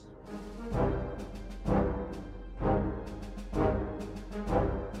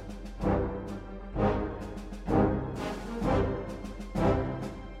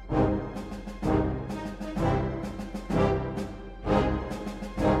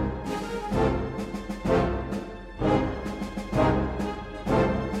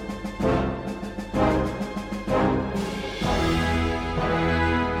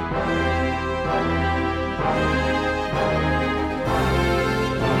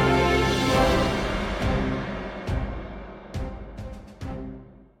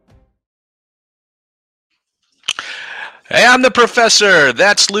Hey, I'm the professor.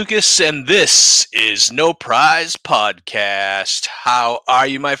 That's Lucas, and this is No Prize Podcast. How are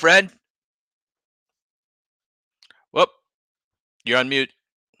you, my friend? Whoop, you're on mute.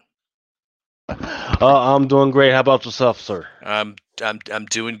 I'm doing great. How about yourself, sir? I'm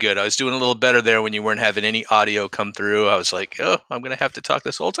doing good. I was doing a little better there when you weren't having any audio come through. I was like, oh, I'm gonna have to talk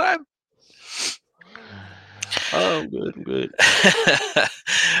this whole time. I'm good. I'm good.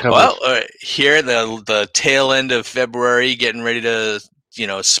 Recovered. Well, here the tail end of February, getting ready to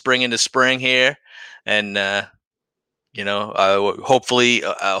spring into spring here, and hopefully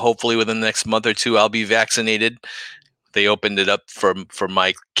within the next month or two, I'll be vaccinated. They opened it up for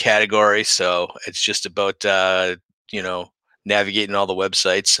my category, so it's just about you know navigating all the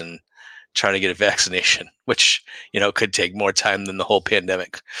websites and trying to get a vaccination, which could take more time than the whole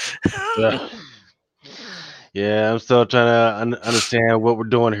pandemic. Yeah. Yeah, I'm still trying to understand what we're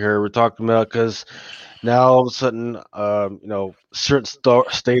doing here. We're talking about because now all of a sudden, certain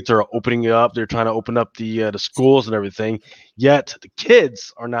states are opening up. They're trying to open up the schools and everything. Yet the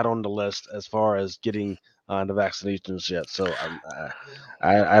kids are not on the list as far as getting the vaccinations yet. So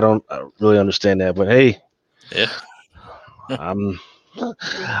I don't really understand that. But hey, Yeah, I'm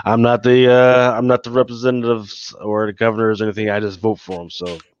I'm not the representatives or the governors or anything. I just vote for them.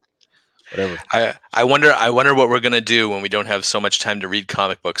 So whatever. I wonder what we're gonna do when we don't have so much time to read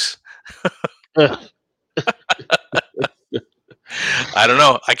comic books. I don't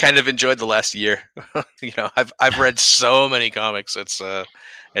know. I kind of enjoyed the last year. I've read so many comics.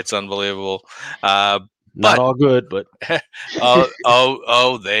 It's unbelievable. Uh, Not but all good, but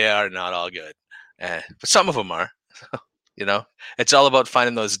oh, they are not all good. But some of them are. You know, it's all about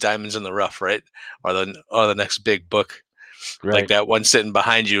finding those diamonds in the rough, right? Or the next big book, like right. that one sitting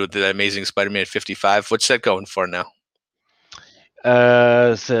behind you with the Amazing Spider-Man 55. What's that going for now?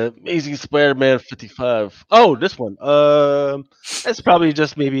 It's Amazing Spider-Man 55. Oh, this one. It's probably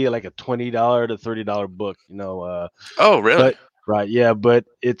just maybe like a $20 to $30 book. Oh, really? But right, yeah, but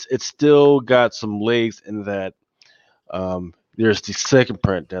it's still got some legs in that. There's the second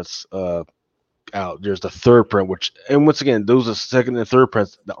print that's out. There's the third print, which, and once again, those are second and third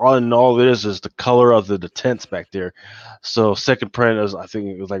prints. All in all, it is the color of the tents back there. So second print is, I think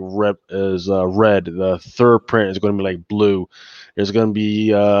it was like red. The third print is going to be like blue. There's going to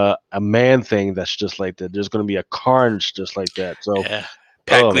be a man thing that's just like that. There's going to be a carnage just like that. So, Yeah.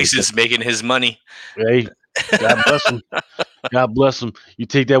 Pat oh my god, Gleason's making his money. hey, God bless him. God bless him. You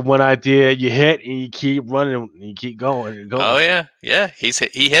take that one idea you hit, and you keep running, and you keep going and Oh going. yeah. He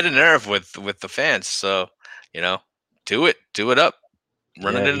hit a nerve with the fans. So you know, do it up,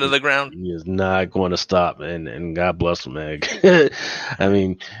 run it Yeah, into the ground. he is not going to stop, and God bless him, man. I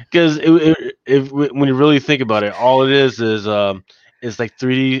mean, because if when you really think about it, all it is like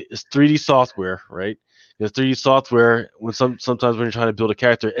 3D. It's 3D software, right? It's 3D software. Sometimes when you're trying to build a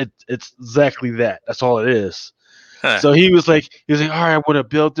character, it's exactly that. That's all it is. Huh. So he was like, all right, I want to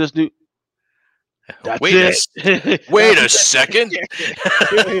build this new. That's Wait a it. s- Wait That's a second.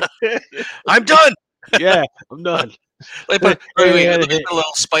 it. I'm done. Yeah, I'm done. Like, but wait, look at the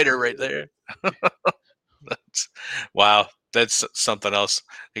little spider right there. That's, wow, that's something else.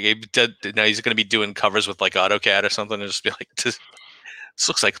 Like, now he's going to be doing covers with like AutoCAD or something, and just be like, this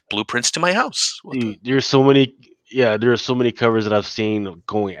looks like blueprints to my house. What the? Dude, there's so many. Yeah, there are so many covers that I've seen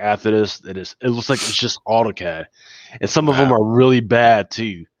going after this. It looks like it's just AutoCAD, and some of them Wow. are really bad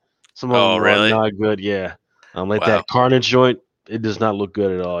too. Some of Oh, them are really? not good. Yeah, like Wow. that Carnage joint. It does not look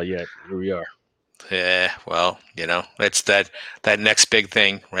good at all yet. Here we are. Yeah. Well, it's that next big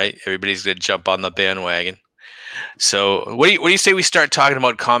thing, right? Everybody's going to jump on the bandwagon. So, what do you say we start talking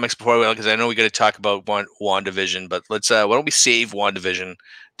about comics before we? Because I know we got to talk about WandaVision, but let's. Why don't we save WandaVision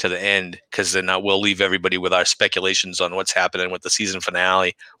to the end? Because then we'll leave everybody with our speculations on what's happening with the season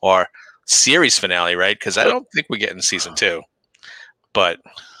finale or series finale, right? Because I don't think we're getting season two. But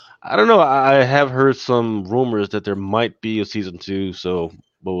I don't know. I have heard some rumors that there might be a season two. So,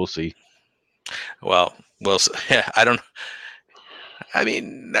 but we'll see. well, yeah, I don't. I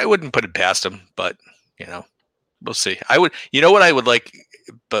mean, I wouldn't put it past them, but you know, we'll see. I would. You know what I would like,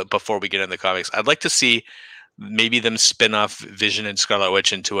 but before we get into the comics, I'd like to see maybe them spin off Vision and Scarlet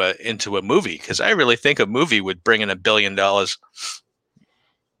Witch into a movie, because I really think a movie would bring in $1 billion.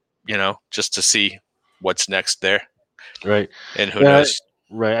 Just to see what's next there, Right. and who Yeah. knows.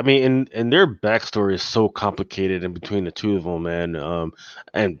 Right. I mean, and their backstory is so complicated in between the two of them, man.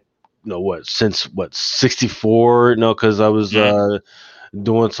 And what, since what, 64? No, because I was Mm,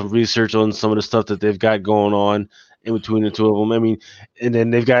 doing some research on some of the stuff that they've got going on in between the two of them. I mean, and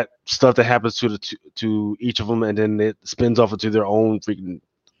then they've got stuff that happens to each of them, and then it spins off into their own freaking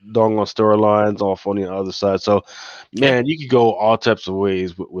doggone storylines off on the other side. So, Yeah. man, you could go all types of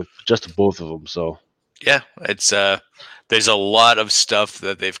ways with just both of them. So, Yeah, it's there's a lot of stuff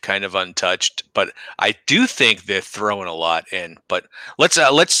that they've kind of untouched, but I do think they're throwing a lot in. But let's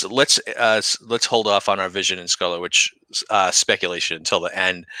hold off on our Vision and Scarlet Witch speculation until the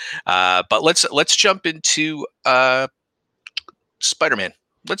end. But let's jump into Spider-Man.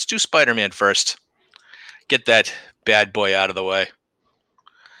 Let's do Spider-Man first. Get that bad boy out of the way.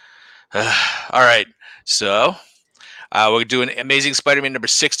 All right, so we're doing Amazing Spider-Man number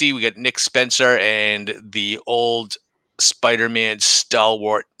 60. We got Nick Spencer and the old Spider-Man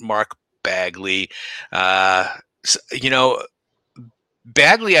stalwart Mark Bagley. Uh, you know,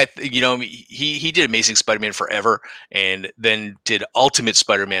 Bagley, he did Amazing Spider-Man forever, and then did Ultimate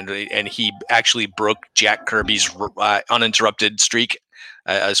Spider-Man, and he actually broke Jack Kirby's uninterrupted streak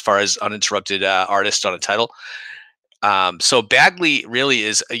as far as uninterrupted artist on a title. So Bagley really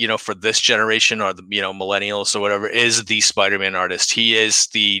is, for this generation or the, millennials or whatever, is the Spider-Man artist. He is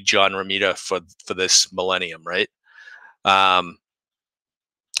the John Romita for this millennium, right? The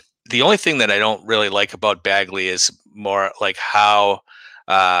only thing that I don't really like about Bagley is more like how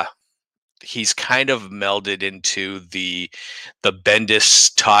he's kind of melded into the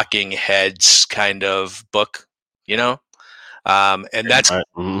Bendis Talking Heads kind of book, and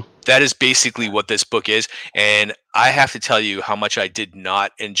that is basically what this book is. And I have to tell you how much I did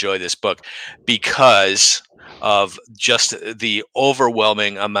not enjoy this book because of just the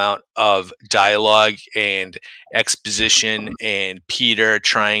overwhelming amount of dialogue and exposition, and Peter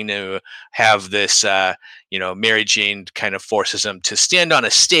trying to have this, Mary Jane kind of forces him to stand on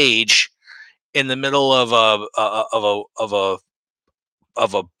a stage in the middle of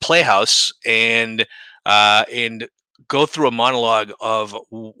a playhouse and go through a monologue of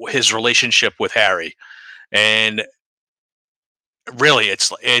his relationship with Harry. And really,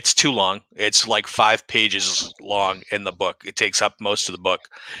 it's too long. It's like 5 pages long in the book. It takes up most of the book.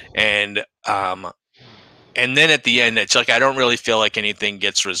 And then at the end, it's like I don't really feel like anything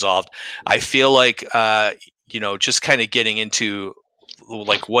gets resolved. I feel like just kind of getting into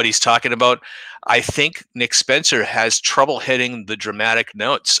like what he's talking about. I think Nick Spencer has trouble hitting the dramatic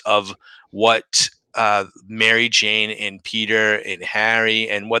notes of what Mary Jane and Peter and Harry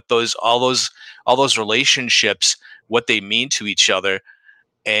and what all those relationships, what they mean to each other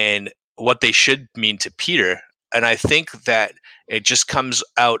and what they should mean to Peter. And I think that it just comes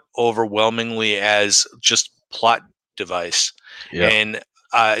out overwhelmingly as just plot device. yeah, And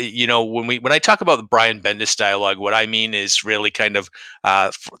when I talk about the Brian Bendis dialogue, what I mean is really kind of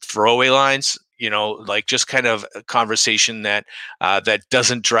throwaway lines. Like just kind of a conversation that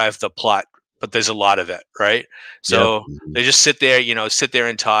doesn't drive the plot, but there's a lot of it, right? yeah, So they just sit there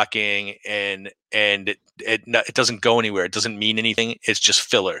and talking, and it doesn't go anywhere. It doesn't mean anything. It's just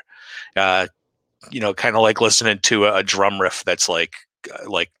filler. Uh, kind of like listening to a drum riff that's like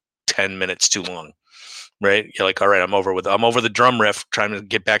 10 minutes too long, right? You're like, all right, I'm over the drum riff, trying to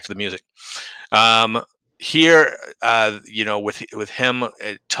get back to the music. Here, with him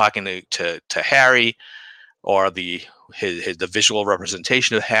talking to Harry, or the visual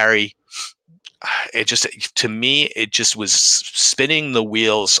representation of Harry, it just, to me, it just was spinning the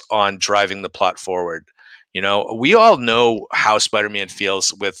wheels on driving the plot forward. We all know how Spider-Man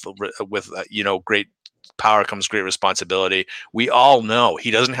feels with great power comes great responsibility. We all know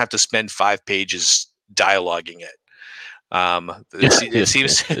he doesn't have to spend 5 pages dialoguing it. It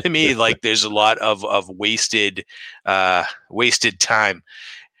seems to me like there's a lot of wasted time.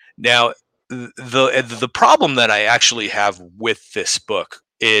 Now, the problem that I actually have with this book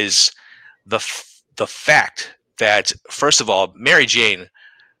is the fact that, first of all, Mary Jane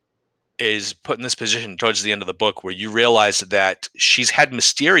is put in this position towards the end of the book where you realize that she's had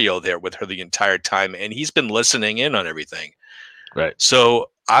Mysterio there with her the entire time, and he's been listening in on everything. right.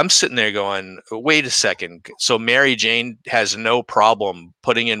 So I'm sitting there going, wait a second. So Mary Jane has no problem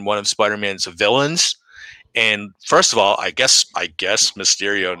putting in one of Spider-Man's villains. And first of all, I guess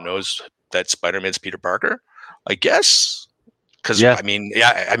Mysterio knows that Spider-Man's Peter Parker. I guess. Because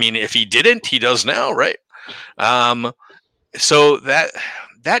Yeah, if he didn't, he does now, right? So that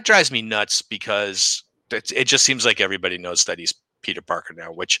drives me nuts because it just seems like everybody knows that he's Peter Parker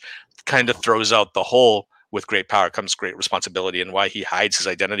now, which kind of throws out the whole "with great power comes great responsibility" and why he hides his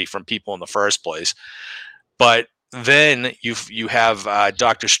identity from people in the first place. But then you have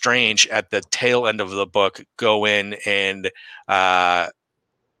Doctor Strange at the tail end of the book go in and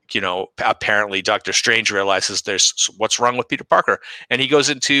apparently Doctor Strange realizes there's what's wrong with Peter Parker, and he goes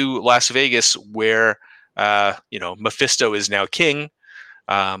into Las Vegas where Mephisto is now king.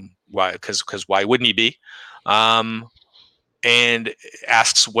 Why? Because why wouldn't he be? and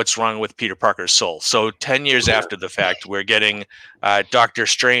asks what's wrong with Peter Parker's soul. So 10 years after the fact, we're getting Doctor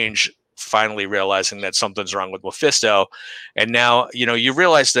Strange finally realizing that something's wrong with Mephisto. And now, you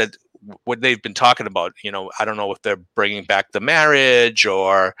realize that what they've been talking about, I don't know if they're bringing back the marriage,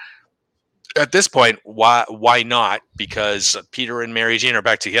 or at this point, why not? Because Peter and Mary Jane are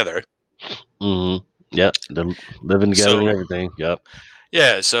back together. Mm-hmm. Yep, they're living together and everything. Yep.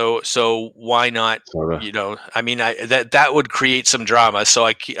 Yeah, so why not? Sort of. I mean, that would create some drama. So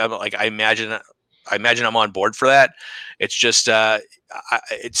I'm like, I imagine I'm on board for that. It's just,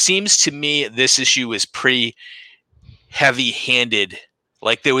 it seems to me this issue is pretty heavy-handed.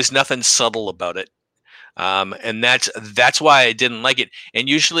 Like there was nothing subtle about it. And that's why I didn't like it. And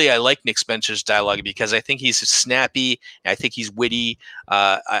usually I like Nick Spencer's dialogue because I think he's snappy. I think he's witty.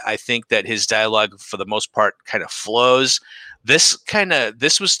 I think that his dialogue, for the most part, kind of flows. This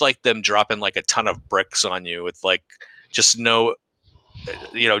was like them dropping like a ton of bricks on you with like just no,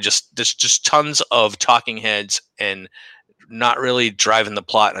 just tons of talking heads and not really driving the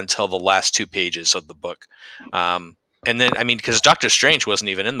plot until the last 2 pages of the book. And then, I mean, because Doctor Strange wasn't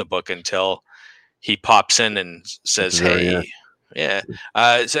even in the book until he pops in and says, "Hey, yeah."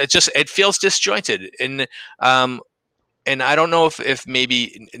 So it feels disjointed, and I don't know if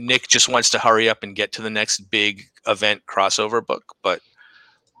maybe Nick just wants to hurry up and get to the next big event crossover book, but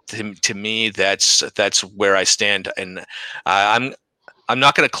to me, that's where I stand, and I'm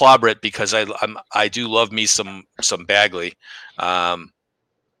not going to clobber it because I do love me some Bagley, but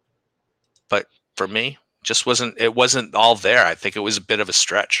for me, it wasn't all there. I think it was a bit of a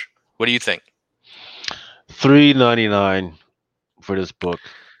stretch. What do you think? $3.99 for this book,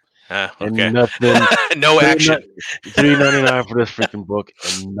 Okay. and nothing. No action. $3.99 for this freaking book,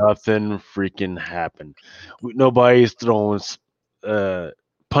 and nothing freaking happened. Nobody's throwing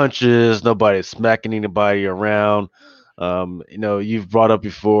punches. Nobody's smacking anybody around. You've brought up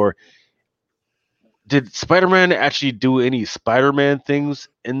before. Did Spider-Man actually do any Spider-Man things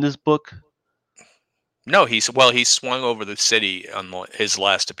in this book? No, he swung over the city on his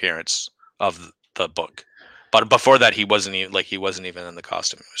last appearance of the book, but before that, he wasn't even in the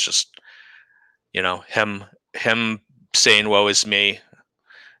costume. It was just him saying "woe is me,"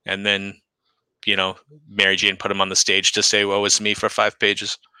 and then Mary Jane put him on the stage to say "woe is me" for 5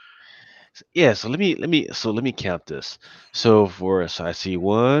 pages. Yeah. So let me count this. So I see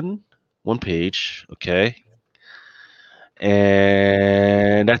one page. Okay.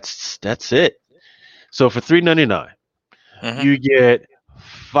 And that's it. So for $3.99, Mm-hmm. you get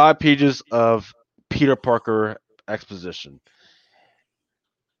 5 pages of Peter Parker exposition,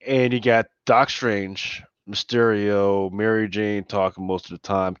 and you got Doc Strange, Mysterio, Mary Jane talking most of the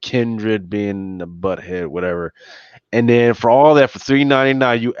time, Kindred being a butthead, whatever. And then for all that, for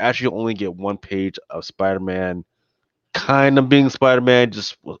 $3.99, you actually only get 1 page of Spider-Man, kind of being Spider-Man,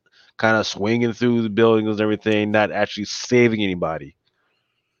 just kind of swinging through the buildings and everything, not actually saving anybody,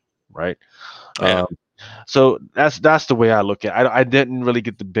 right? Yeah. So that's the way I look at it. I didn't really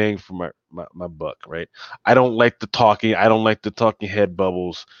get the bang for my buck, right? I don't like the talking. I don't like the talking head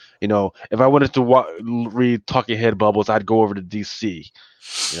bubbles. If I wanted to read talking head bubbles, I'd go over to DC.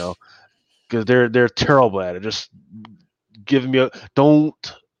 Because they're terrible at it. Just giving me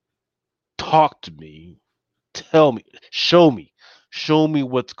don't talk to me. Tell me, show me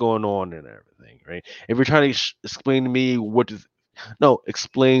what's going on and everything, right? If you're trying to explain to me no,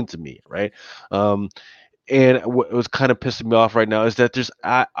 explain to me, right? And what was kind of pissing me off right now is that there's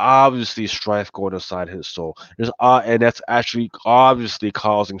obviously strife going inside his soul. And that's actually obviously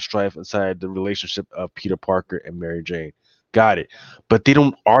causing strife inside the relationship of Peter Parker and Mary Jane. Got it, but they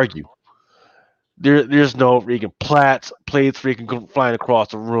don't argue. There's no freaking plates freaking flying across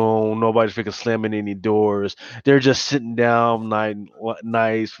the room. Nobody's freaking slamming any doors. They're just sitting down,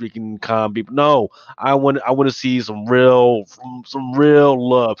 nice freaking calm people. No, I want to see some real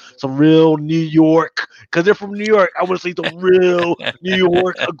love, some real New York, because they're from New York. I want to see some real New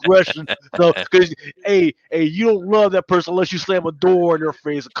York aggression. So, because hey, you don't love that person unless you slam a door in their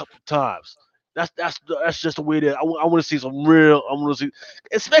face a couple times. That's just the way that I want to see some real. I want to see,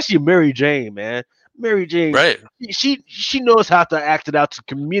 especially Mary Jane, man. Mary Jane, Right. she knows how to act it out to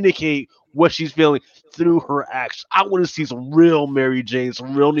communicate what she's feeling through her actions. I want to see some real Mary Jane,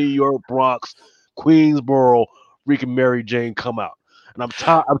 some real New York, Bronx, Queensboro, freaking Mary Jane come out. And I'm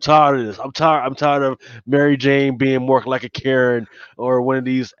tired. I'm tired of this. I'm tired of Mary Jane being more like a Karen or one of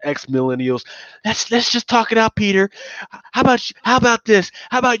these ex millennials. Let's just talk it out, Peter. How about this?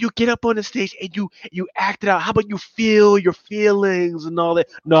 How about you get up on the stage and you act it out? How about you feel your feelings and all that?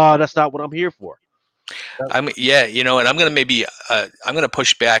 No, that's not what I'm here for. Yeah, and I'm gonna maybe I'm gonna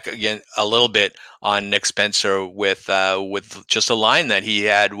push back again a little bit on Nick Spencer with just a line that he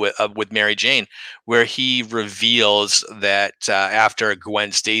had with Mary Jane, where he reveals that after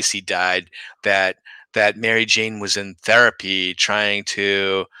Gwen Stacy died, that Mary Jane was in therapy trying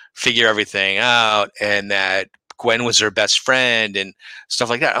to figure everything out, and that Gwen was her best friend and stuff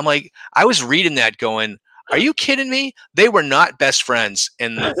like that. I'm like, I was reading that going, are you kidding me? They were not best friends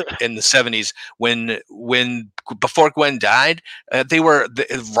in the 70s when before Gwen died. They were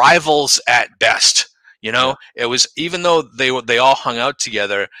rivals at best. Yeah. It was, even though they all hung out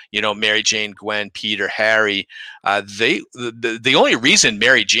together. Mary Jane, Gwen, Peter, Harry. The only reason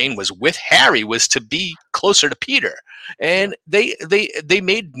Mary Jane was with Harry was to be closer to Peter, Yeah. and they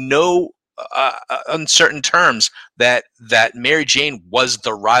made no uncertain terms that Mary Jane was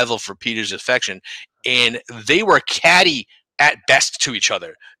the rival for Peter's affection, and they were catty at best to each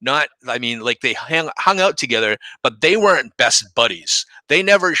other. Not, I mean, like they hung out together, but they weren't best buddies. They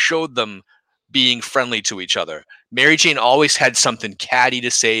never showed them being friendly to each other. Mary Jane always had something catty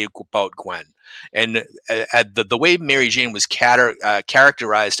to say about Gwen, and the way Mary Jane was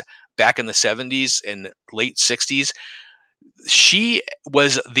characterized back in the 70s and late 60s, she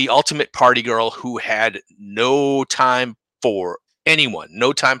was the ultimate party girl who had no time for anyone,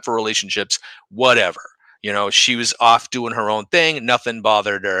 no time for relationships, whatever. She was off doing her own thing. Nothing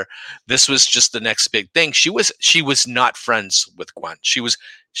bothered her. This was just the next big thing. She was not friends with Gwen.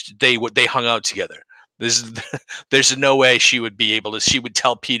 They hung out together. This there's no way she would be able to. She would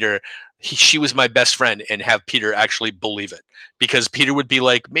tell Peter she was my best friend and have Peter actually believe it, because Peter would be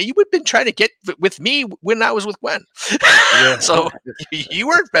like, "Man, you would have been trying to get with me when I was with Gwen." Yeah. So you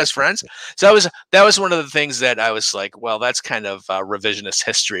weren't best friends. So that was one of the things that I was like, well, that's kind of revisionist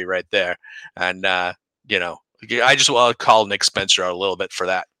history right there. And you know, I just want to call Nick Spencer out a little bit for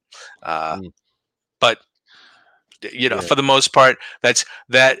that. Uh, Mm. but Yeah. for the most part, that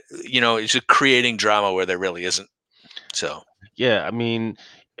is just creating drama where there really isn't. So Yeah. I mean,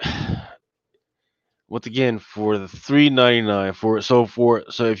 once again, for the 3.99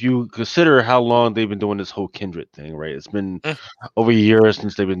 so if you consider how long they've been doing this whole Kindred thing, right? It's been mm, over a year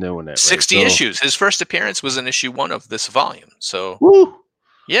since they've been doing that, right? 60 So, issues. His first appearance was in issue 1 of this volume. So woo,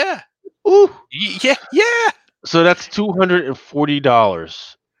 yeah, woo. yeah, yeah, So that's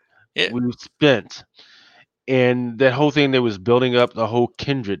 $240 yeah. we've spent, and that whole thing that was building up the whole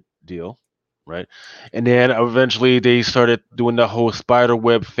Kindred deal, right? And then eventually they started doing the whole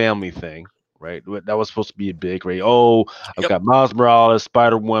Spider-Web family thing, right? That was supposed to be a big, right? Oh, I've Yep. got Miles Morales,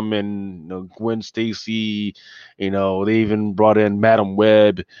 Spider-Woman, Gwen Stacy, they even brought in Madam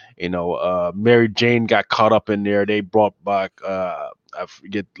Web, Mary Jane got caught up in there. They brought back I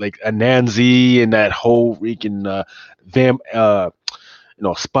forget, like Anansi and that whole freaking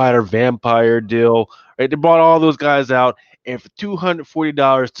spider vampire deal. Right? They brought all those guys out, and for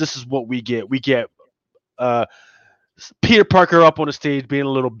 $240, this is what we get. We get uh, Peter Parker up on the stage being a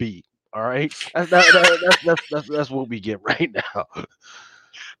little beat. All right, that's what we get right now.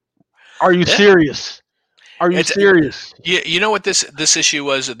 Are you Yeah. serious? Are you It's serious? You know what this issue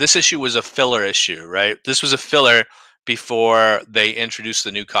was? This issue was a filler issue, right? This was a filler before they introduced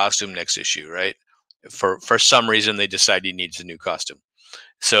the new costume next issue, right? For some reason they decided he needs a new costume.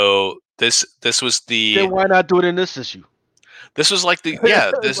 So this was Then why not do it in this issue? this was like the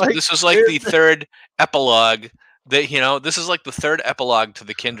yeah, like this was like the third epilogue this is like the third epilogue to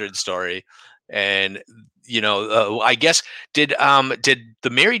the Kindred story. And I guess did the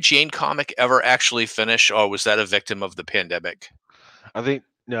Mary Jane comic ever actually finish, or was that a victim of the pandemic? I think,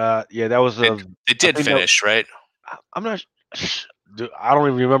 yeah, that was It a. it I did think that finish, right? I'm not. Dude, I don't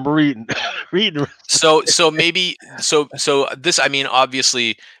even remember reading reading. So maybe so this, I mean,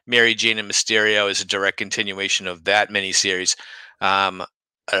 obviously Mary Jane and Mysterio is a direct continuation of that miniseries. Um,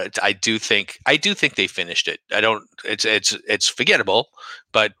 I do think they finished it. I don't. It's forgettable,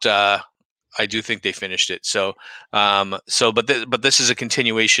 but I do think they finished it. But this is a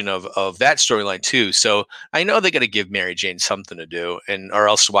continuation of that storyline too. So I know they got to give Mary Jane something to do, and or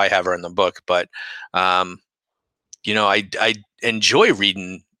else why have her in the book? But um, I enjoy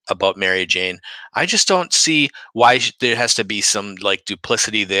reading about Mary Jane. I just don't see why there has to be some like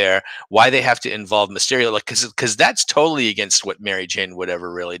duplicity there. Why they have to involve Mysterio, like because that's totally against what Mary Jane would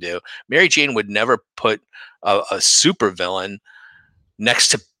ever really do. Mary Jane would never put a supervillain next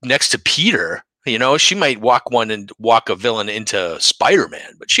to Peter. She might walk a villain into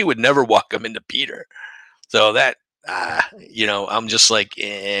Spider-Man, but she would never walk him into Peter. So that I'm just like,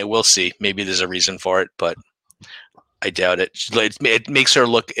 we'll see. Maybe there's a reason for it, but I doubt it. It makes her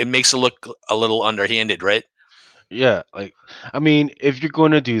look. It makes her look a little underhanded, right? Yeah, like, I mean, if you're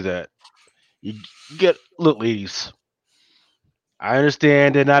going to do that, You get look, ladies. I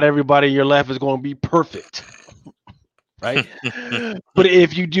understand that not everybody in your life is going to be perfect, right? But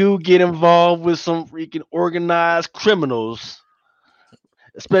if you do get involved with some freaking organized criminals,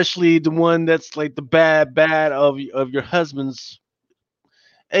 especially the one that's like the bad of your husband's,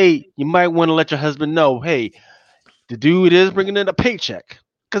 hey, you might want to let your husband know, hey, the dude is bringing in a paycheck.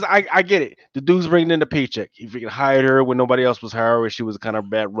 Cause I get it. The dude's bringing in a paycheck. He freaking hired her when nobody else was hired her. She was kind of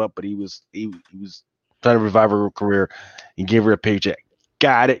bad rep, but he was trying to revive her career and give her a paycheck.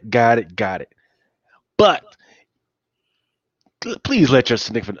 Got it. But please let your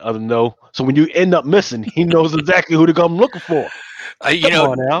significant other know. So when you end up missing, he knows exactly who to come looking for. You Come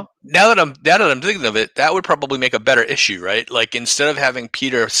know, on now. now that I'm thinking of it, that would probably make a better issue, right? Like instead of having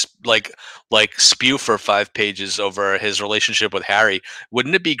Peter like spew for 5 pages over his relationship with Harry,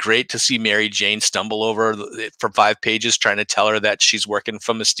 wouldn't it be great to see Mary Jane stumble over for 5 pages trying to tell her that she's working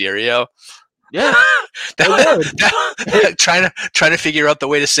for Mysterio? Yeah, it that, would. trying to figure out the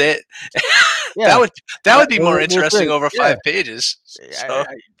way to say it. that Yeah, would that yeah, would be it more was interesting great. over Yeah, 5 pages. So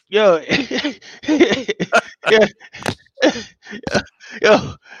yo, yeah,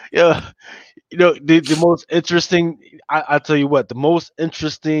 yo, yo. You know, the most interesting. I tell you what, the most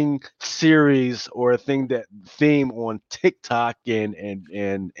interesting series or thing that theme on TikTok and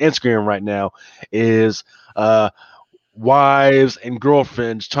Instagram right now is wives and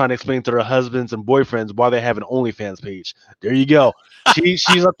girlfriends trying to explain to their husbands and boyfriends why they have an OnlyFans page. There you go.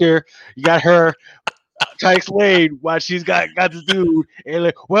 She's up there. You got her trying to explain why she's got this dude, and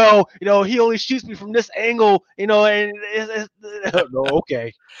like, well, he only shoots me from this angle, and no,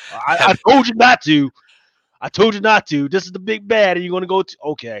 okay. I told you not to. I told you not to. This is the big bad, and you're gonna go to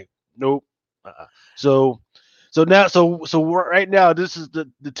okay. Nope. Uh-uh. So so right now, this is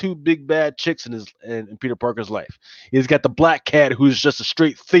the two big bad chicks in Peter Parker's life. He's got the black cat who's just a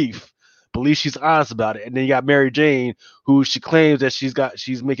straight thief, believes she's honest about it, and then you got Mary Jane, who she claims that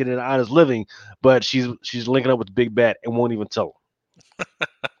she's making an honest living, but she's linking up with the big bad and won't even tell him.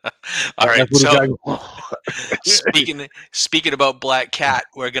 all right, That's what so he's got. speaking about Black Cat,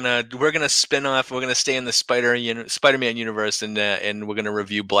 we're gonna spin off. We're gonna stay in the Spider-Man universe, and we're gonna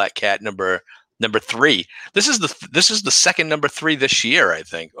review Black Cat number 3. This is the second number 3 this year, I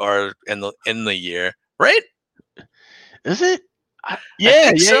think, or in the year, right? Is it? I Yeah,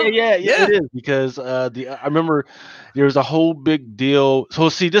 think so. it Yeah. is because I remember there was a whole big deal. So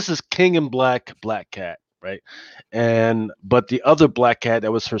see, this is King and Black Cat, right? And but the other Black Cat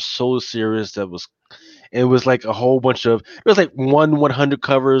that was her solo series it was like a whole bunch of it was like 100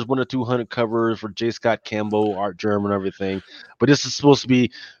 covers, 1 or 200 covers for J. Scott Campbell, Art German, everything. But this is supposed to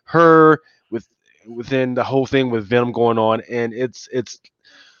be her with within the whole thing with Venom going on, and it's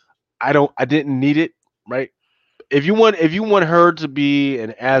I didn't need it, right? If you want her to be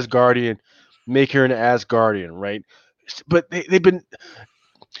an Asgardian, make her an Asgardian, right? But they've been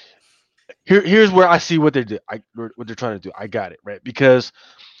here's where I see what they did. What they're trying to do. I got it right because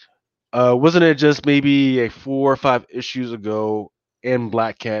wasn't it just maybe a 4 or 5 issues ago in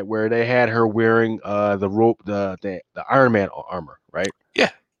Black Cat where they had her wearing the rope the Iron Man armor, right? Yeah.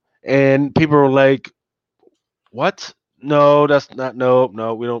 And people were like, what? No, that's not. No.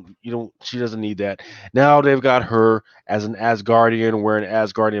 We don't. You don't. She doesn't need that. Now they've got her as an Asgardian, wearing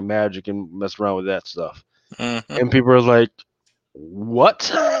Asgardian magic and mess around with that stuff. Hmm. And people are like,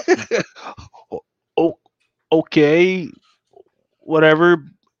 "What? oh, okay, whatever."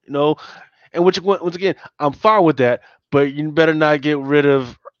 You know. And which once again, I'm fine with that. But you better not get rid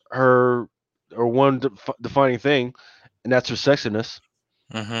of her or one defining thing, and that's her sexiness,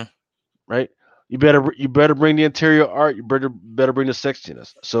 Hmm. right? You better bring the interior art. You better bring the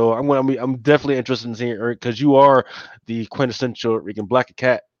sexiness. So I'm definitely interested in seeing Eric because you are the quintessential Rican Black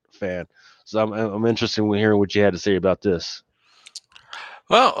Cat fan. So I'm interested in hearing what you had to say about this.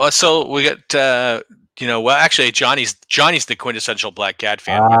 Well, so we got well, actually, Johnny's the quintessential Black Cat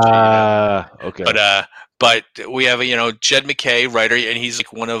fan, which Okay. but but we have Jed McKay, writer, and he's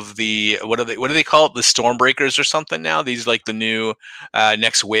like one of the what do they call it, the Stormbreakers or something now. These like the new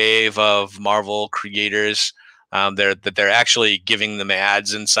next wave of Marvel creators. They're actually giving them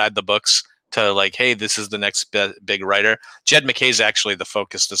ads inside the books to like, hey, this is the next big writer. Jed McKay is actually the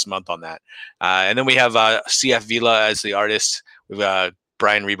focus this month on that. And then we have CF Vila as the artist. We've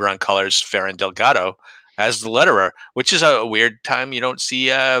Brian Reber on colors, Farron Delgado as the letterer, which is a weird time. You don't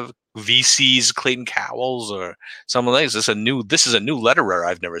see VC's Clayton Cowles or someone like this. This is a new letterer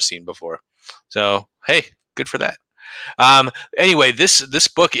I've never seen before. So hey, good for that. Anyway, this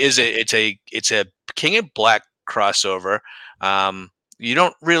book it's a King and Black crossover. You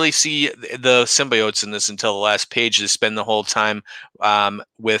don't really see the symbiotes in this until the last page. They spend the whole time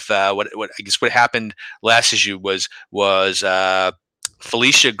with what I guess what happened last issue was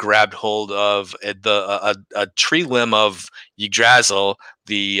Felicia grabbed hold of a tree limb of Yggdrasil,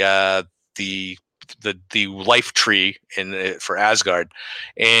 the uh, the the life tree in for Asgard,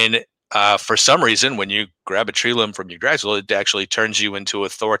 and for some reason, when you grab a tree limb from Yggdrasil, it actually turns you into a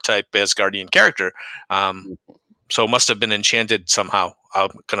Thor type Asgardian character. Um, so it must have been enchanted somehow. I'm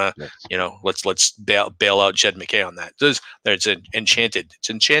gonna, Yes. let's bail out Jed McKay on that. There's enchanted. It's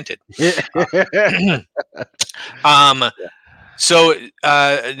enchanted. um, so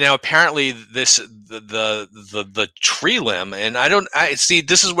now apparently the tree limb, and I see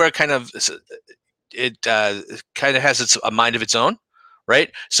this is where it kind of has a mind of its own,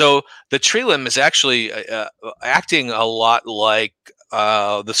 right? So the tree limb is actually acting a lot like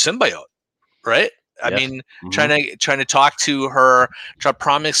the symbiote, right? I Yes. mean, Hmm. trying to talk to her,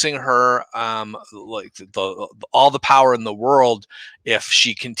 promising her like all the power in the world if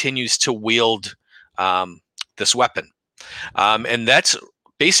she continues to wield um, this weapon. And that's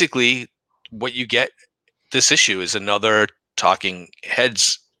basically what you get. This issue is another talking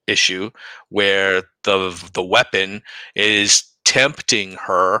heads issue where the weapon is tempting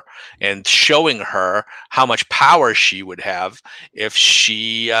her and showing her how much power she would have if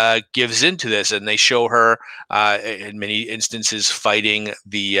she gives into this, and they show her in many instances fighting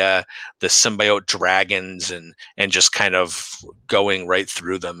the symbiote dragons and just kind of going right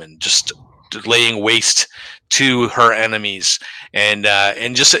through them and just laying waste to her enemies, and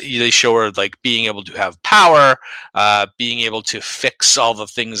just they show her like being able to have power, being able to fix all the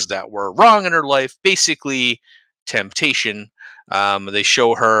things that were wrong in her life, basically temptation. They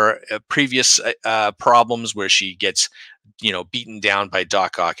show her previous problems where she gets, beaten down by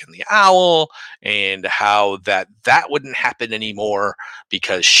Doc Ock and the Owl, and how that wouldn't happen anymore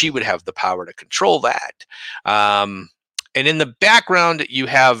because she would have the power to control that. And in the background, you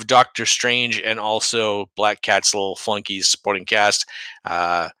have Doctor Strange and also Black Cat's little flunkies supporting cast.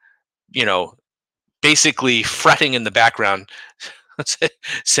 Uh, you know, basically fretting in the background,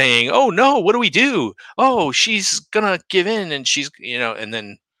 saying, "Oh no, what do we do? Oh, she's gonna give in, and she's and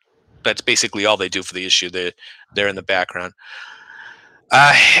then that's basically all they do for the issue. They're in the background.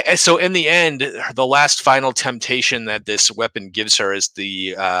 So in the end, the last final temptation that this weapon gives her is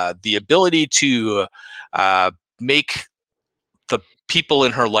the ability to make the people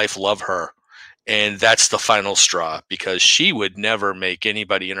in her life love her, and that's the final straw because she would never make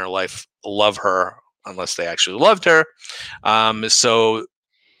anybody in her life love her unless they actually loved her. So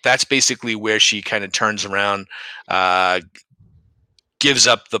that's basically where she kind of turns around, uh, gives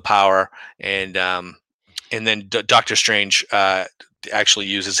up the power, and then Doctor Strange actually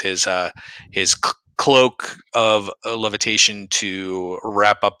uses his cloak of levitation to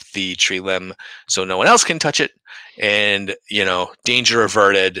wrap up the tree limb so no one else can touch it, and danger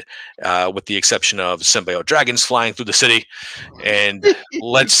averted, with the exception of symbiote dragons flying through the city. And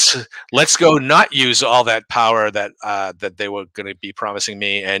let's go not use all that power that they were going to be promising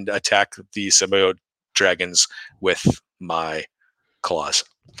me and attack the symbiote dragons with my clause.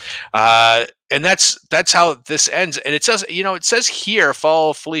 And that's how this ends. And it says here,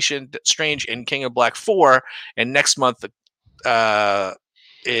 follow Felicia and Strange in King of Black 4, and next month uh,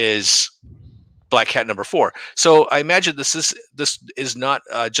 is Black Cat number 4. So I imagine this is not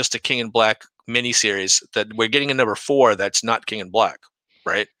just a King in Black miniseries, that we're getting a number 4 that's not King in Black,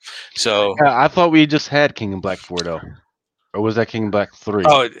 right? So Yeah, I thought we just had King in Black 4 though, or was that King in Black 3?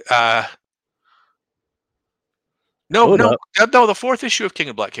 oh no, Hold no, up. no, the fourth issue of King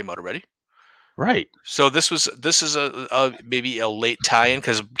in Black came out already. Right. So this is a maybe a late tie-in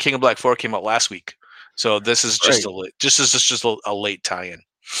because King of Black 4 came out last week. So this is just Right. a late, just a late tie-in.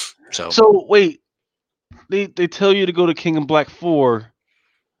 So So wait, they tell you to go to King in Black 4,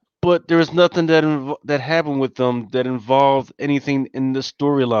 but there was nothing that happened with them that involved anything in the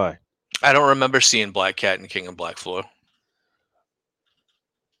storyline. I don't remember seeing Black Cat and King of Black 4.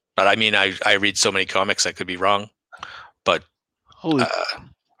 But I mean, I read so many comics, I could be wrong. But Holy, uh,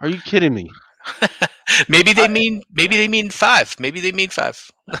 are you kidding me? maybe I, they mean 5. Maybe they mean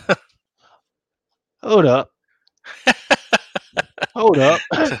 5. hold up. Hold up.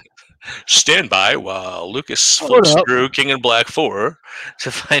 Stand by while Lucas Hold flips up. through King in Black 4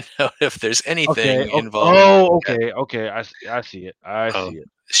 to find out if there's Okay. anything Okay. involving Oh, Black Cat. okay. Okay. I see it. I Oh, see it.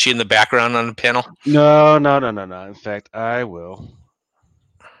 is she in the background on the panel? No, no, no, no, no. In fact, I will.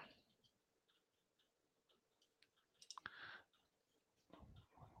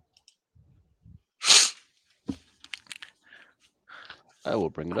 I will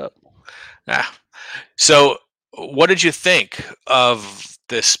bring it up. Ah, so What did you think of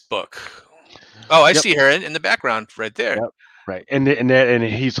this book? Oh, I Yep. see her in the background right there. Yep. Right. And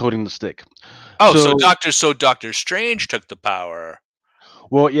he's holding the stick. Oh, so So Doctor Strange took the power.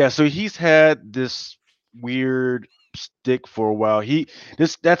 well, yeah. So he's had this weird stick for a while.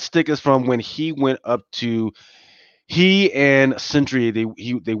 That stick is from when he went up to he and Sentry.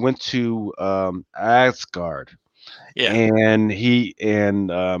 They went to Asgard, Yeah. and he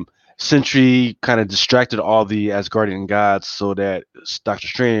and Sentry kind of distracted all the Asgardian gods so that Doctor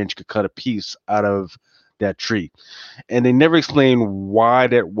Strange could cut a piece out of that tree. And they never explained why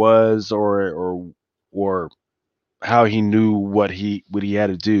that was, or how he knew what he had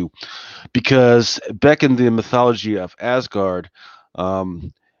to do, because back in the mythology of Asgard,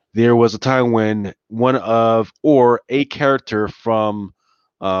 um, there was a time when one of or a character from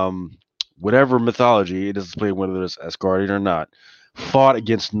um, whatever mythology, it doesn't explain whether it's Asgardian or not, fought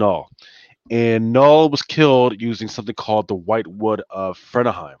against Null, and Null was killed using something called the White Wood of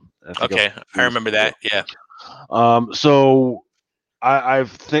Frenheim. I think Okay, I remember that. Yeah. so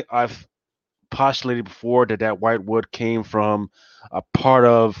I've postulated before that that white wood came from a part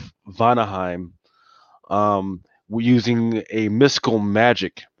of Vanaheim, using a mystical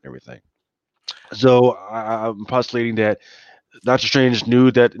magic and everything. So I'm postulating that Doctor Strange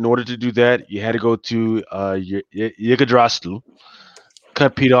knew that in order to do that, you had to go to Yggdrasil,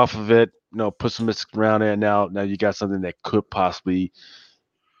 cut Pete off of it, put some mystic around it, and now you got something that could possibly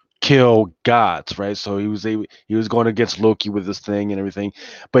kill gods, right? So he was going against Loki with this thing and everything.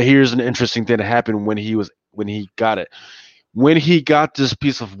 But here's an interesting thing that happened when he got it. When he got this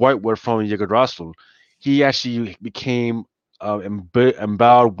piece of whitewood from Yggdrasil, he actually became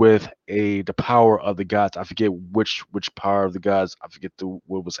endowed with the power of the gods. I forget which power of the gods. I forget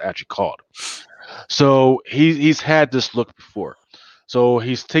what was actually called. So he's had this look before. So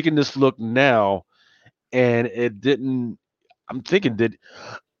he's taking this look now, and it didn't. I'm thinking, did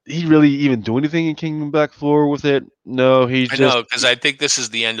he really even do anything in Kingdom Black 4 with it? No, he I just know, because I think this is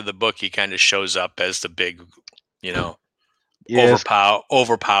the end of the book. He kind of shows up as the big, you know, yes.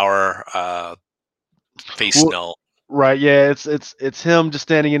 overpower face Well, null. right, yeah, it's him just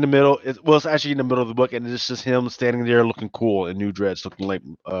standing in the middle. It's actually in the middle of the book, and it's just him standing there looking cool in new dreads, looking like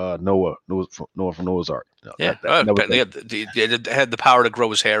Noah from Noah's Ark. Yeah, That was but like, they had the power to grow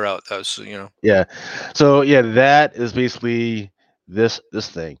his hair out. That was, yeah. So yeah, that is basically this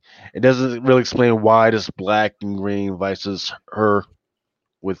thing. It doesn't really explain why this black and green vices her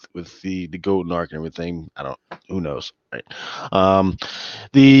with the golden arc and everything. I don't. Who knows, right? Um,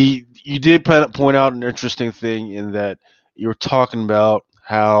 the you did point out an interesting thing in that you were talking about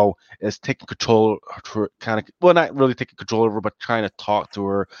how it's taking control, kind of, well, not really taking control over, but trying to talk to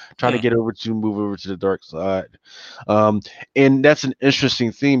her, trying to Hmm. get over to move over to the dark side. Um, and that's an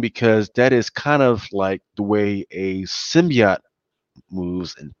interesting thing because that is kind of like the way a symbiote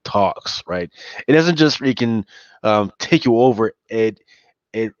moves and talks, right? It doesn't just freaking take you over. It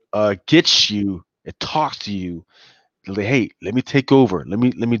gets you. It talks to you. Like, hey, let me take over. Let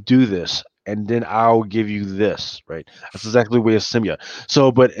me do this, and then I'll give you this, right? That's exactly the way a symbiote.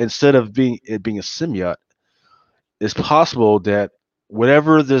 So, but instead of being a symbiote, it's possible that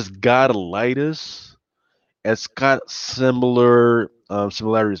whatever this god of light is, it's got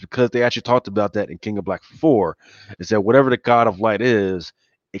similarities, because they actually talked about that in King of Black 4. Is that whatever the God of Light is,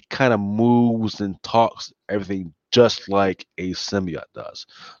 it kind of moves and talks everything just like a symbiote does.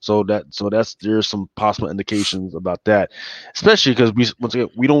 So that's there's some possible indications about that, especially because once again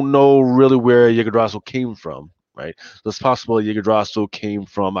we don't know really where Yggdrasil came from. Right, so it's possible Yggdrasil came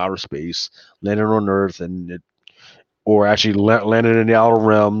from outer space, landed on Earth, and or actually landed in the outer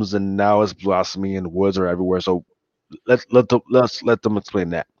realms, and now it's blossoming, and the woods are everywhere. So let's let them explain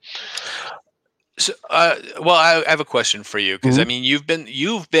that. So, well, I have a question for you because I Mhm. mean, you've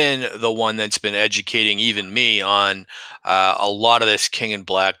been the one that's been educating even me on a lot of this King and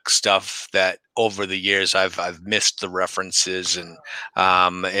Black stuff that over the years I've missed the references and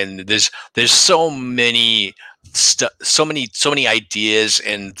there's so many ideas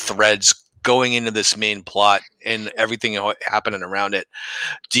and threads going into this main plot and everything happening around it.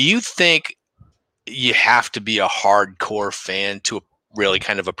 Do you think you have to be a hardcore fan to really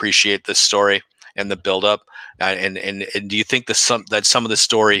kind of appreciate this story and the buildup? And do you think some of the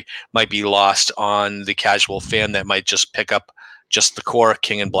story might be lost on the casual fan that might just pick up just the core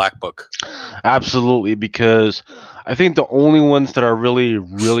King and Black book? Absolutely, because I think the only ones that are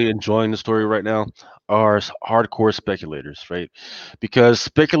really enjoying the story right now are hardcore speculators, right? Because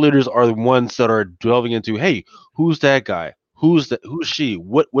speculators are the ones that are delving into, hey, who's that guy? Who's that? Who's she?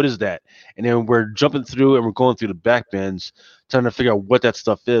 What is that? And then we're jumping through and we're going through the back bins, trying to figure out what that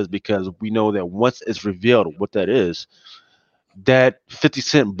stuff is because we know that once it's revealed what that is, that 50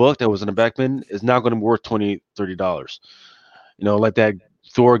 cent book that was in the back bin is now going to be worth $20, $30. Like that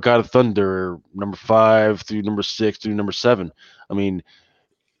Thor God of Thunder number 5 through number 6 through number 7. I mean,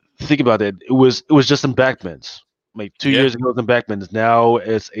 think about that. It was just in back bins. Like two Yeah. years ago, it was in back bins. Now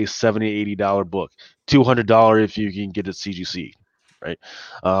it's a $70, $80 book. $200 if you can get it CGC. Right.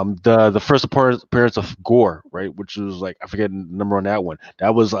 The first appearance of Gore, right, which was like I forget the number on that one.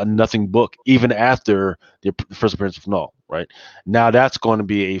 That was a nothing book, even after the first appearance of Null, right? Now that's going to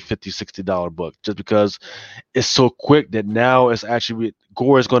be a $50, $60 book, just because it's so quick that now it's actually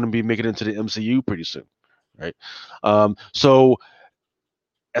Gore is going to be making it into the MCU pretty soon, right? So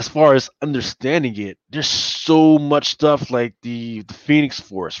as far as understanding it, there's so much stuff like the Phoenix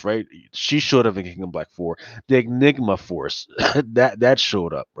Force, right? She showed up in Kingdom Black 4. The Enigma Force, that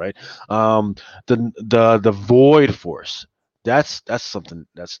showed up, right? Um, the Void Force. That's something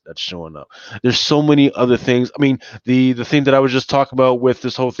that's showing up. There's so many other things. I mean, the thing that I was just talking about with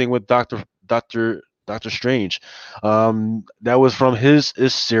this whole thing with Doctor Strange, that was from his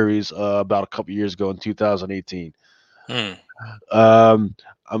series about a couple years ago in 2018. Hmm. Um,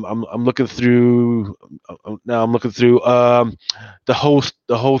 I'm looking through now. I'm looking through the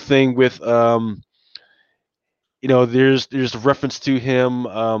whole thing with there's a reference to him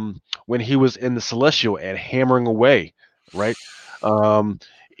when he was in the Celestial and hammering away, right? Um,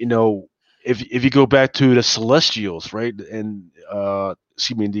 you know, if you go back to the Celestials, right, and the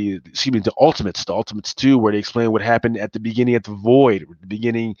Ultimates 2, where they explain what happened at the beginning of the Void, the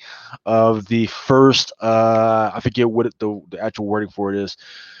beginning of the first I forget what the actual wording for it is,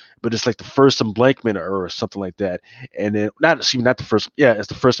 but it's like the first embankment or something like that. And then not the first, yeah, it's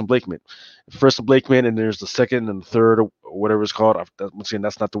the first embankment, and there's the second and the third or whatever it's called. I'm saying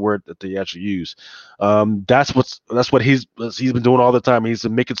that's not the word that they actually use. That's what he's been doing all the time. He's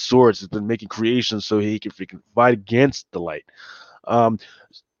been making swords. He's been making creations so he can freaking fight against the light. Um,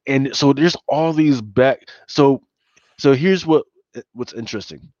 and so there's all these back. So here's what's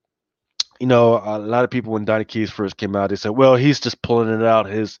interesting. A lot of people when Donny Keys first came out, they said, "Well, he's just pulling it out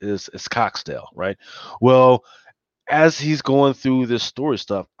his cocktail, right?" Well, as he's going through this story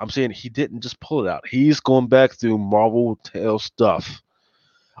stuff, I'm saying he didn't just pull it out. He's going back through Marvel Tale stuff,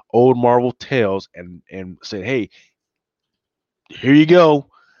 old Marvel Tales, and saying, "Hey, here you go.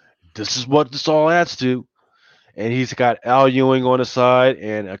 This is what this all adds to." And he's got Al Ewing on the side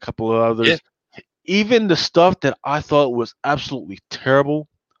and a couple of Yeah. others. Even the stuff that I thought was absolutely terrible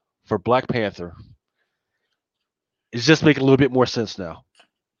for Black Panther is just making a little bit more sense now.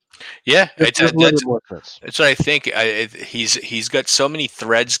 Yeah. Just a little bit more sense. That's what I think. He's got so many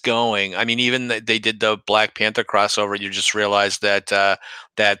threads going. I mean, even they did the Black Panther crossover. You just realized that the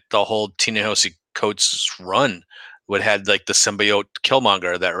whole Ta-Nehisi Coates run would had like the symbiote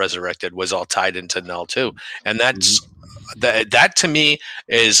Killmonger that resurrected was all tied into Null too, and Mhm. that to me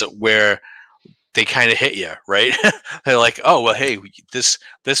is where they kind of hit you, right? They're like, oh well, hey, this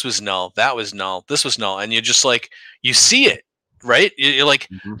was Null, that was Null, this was Null, and you're just like you see it, right? You're like,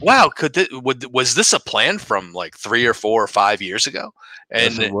 Mhm. wow, was this a plan from like 3 or 4 or 5 years ago?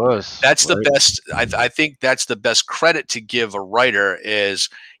 Yes, it And was. that's the Right. best. I think that's the best credit to give a writer is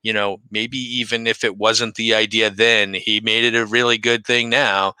maybe even if it wasn't the idea then, he made it a really good thing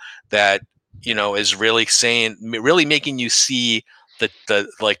now that is really really making you see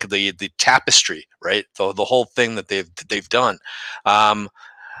the tapestry, right? The whole thing that they've done. Um,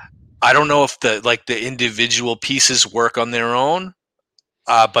 I don't know if the individual pieces work on their own,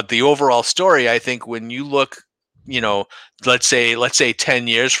 but the overall story, I think, when you look, you know, let's say 10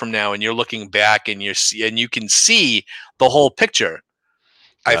 years from now, and you're looking back and you can see the whole picture.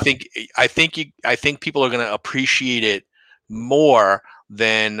 I Yeah. think I think people are going to appreciate it more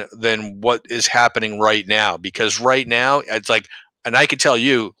than what is happening right now, because right now it's like, and I can tell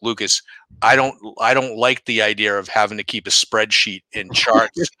you, Lucas, I don't like the idea of having to keep a spreadsheet and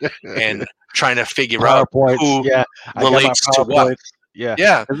charts and trying to figure out PowerPoints. who Yeah, I got my relates to what. PowerPoints. Yeah,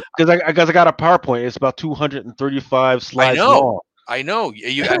 Yeah, because I got a PowerPoint. It's about 235 I slides know. long. I know.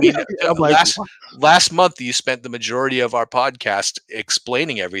 I mean, I'm like, what? last month you spent the majority of our podcast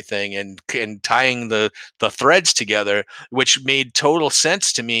explaining everything and tying the threads together, which made total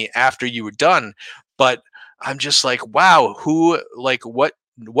sense to me after you were done. But I'm just like, wow, who like what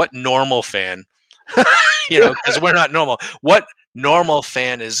normal fan, because we're not normal. What normal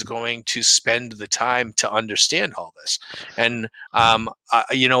fan is going to spend the time to understand all this? And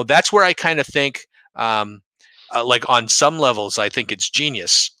that's where I kind of think, like on some levels, I think it's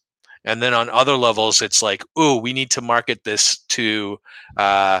genius, And then on other levels, it's like, ooh, we need to market this to,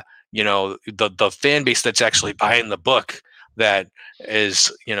 the fan base that's actually buying the book, that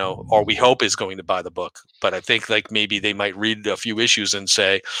is, or we hope is going to buy the book. But I think like maybe they might read a few issues and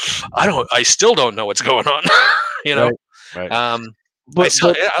say, I still don't know what's going on. you know. Right. Right. Um, I But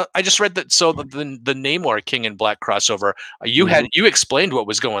saw. but I just read that. So the Namor King in Black crossover, mhm. you explained what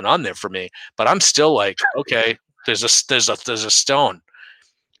was going on there for me, but I'm still like, okay, there's a stone.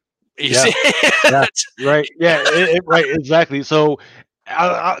 You Yeah. see, Yeah, right. Yeah, right, exactly. So,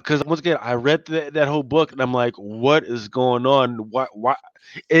 because once again, I read that whole book, and I'm like, "What is going on? Why? Why?"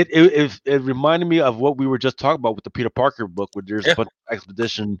 It reminded me of what we were just talking about with the Peter Parker book, where there's a yeah, bunch of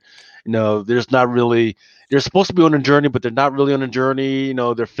expedition. There's not really. They're supposed to be on a journey, but they're not really on a journey.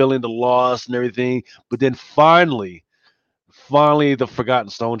 They're feeling the loss and everything. But then finally, the Forgotten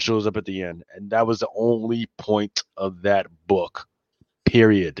Stone shows up at the end, and that was the only point of that book.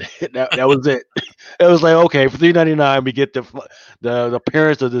 Period. That was it. It was like, okay, for 3.99 we get the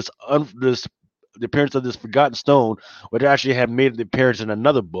appearance of this the appearance of this Forgotten Stone, which actually had made the appearance in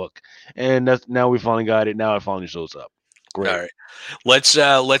another book, and that's now we finally got it. Now it finally shows up. all Great. right.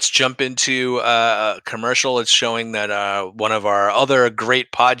 Let's jump into a commercial. It's showing that one of our other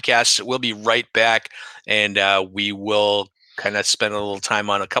great podcasts. We'll be right back, and we will kind of spend a little time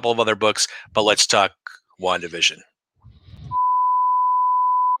on a couple of other books. But let's talk WandaVision.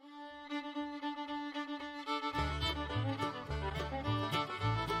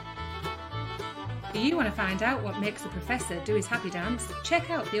 Do you want to find out what makes the professor do his happy dance? Check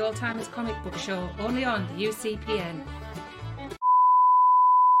out the Old Timers Comic Book Show, only on the UCPN.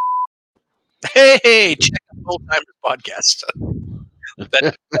 Hey, check out the Old Timers podcast.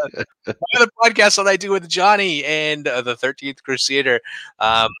 That's my other podcast that I do with Johnny and the 13th Crusader,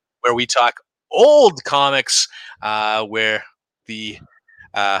 where we talk old comics, where the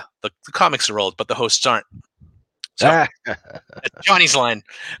comics are old, but the hosts aren't. So Ah, that's Johnny's line.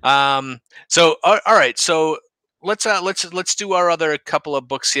 So all right, so let's do our other couple of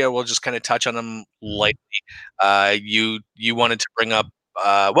books here. We'll just kind of touch on them lightly. You wanted to bring up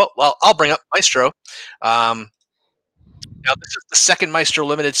well, I'll bring up Maestro. Um, Now, this is the second Maestro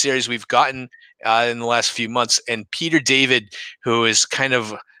limited series we've gotten in the last few months, and Peter David, who has kind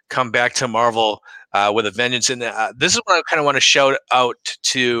of come back to Marvel with a vengeance. And this is what I kind of want to shout out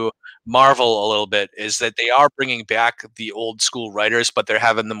to Marvel a little bit, is that they are bringing back the old school writers, but they're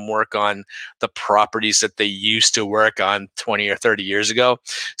having them work on the properties that they used to work on 20 or 30 years ago.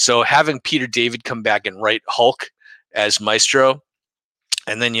 So having Peter David come back and write Hulk as Maestro,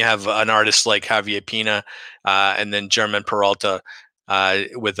 and then you have an artist like Javier Pina, and then German Peralta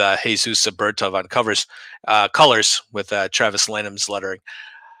with Jesus Abertov on colors with Travis Lanham's lettering.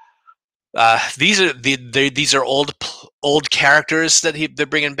 These are old characters that they're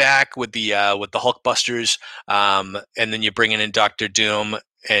bringing back with the Hulkbusters, and then you're bringing in Doctor Doom,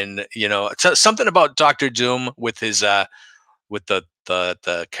 and something about Doctor Doom with his with the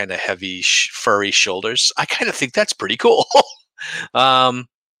kind of heavy furry shoulders. I kind of think that's pretty cool. um,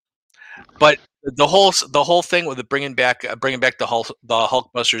 but the whole thing with the bringing back the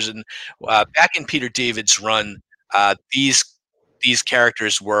Hulkbusters, and back in Peter David's run, these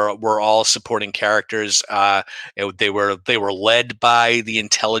characters were all supporting characters. They were led by the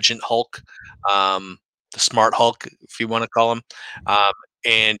intelligent Hulk, the smart Hulk, if you want to call him, um,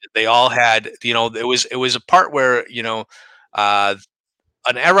 and they all had, it was a part where, uh,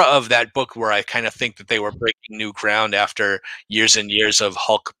 an era of that book where I kind of think that they were breaking new ground after years and years of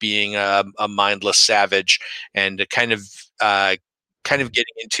Hulk being a mindless savage, and kind of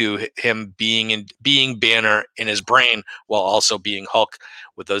getting into him being Banner in his brain while also being Hulk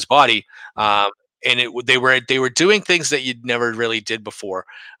with his body. And they were doing things that you'd never really did before,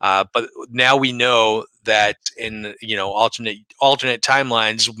 but now we know that in alternate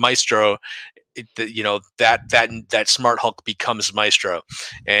timelines, Maestro, that smart Hulk becomes Maestro,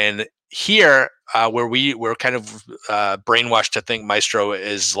 and here, where we're kind of brainwashed to think Maestro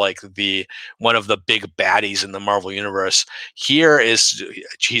is like the one of the big baddies in the Marvel universe. Here is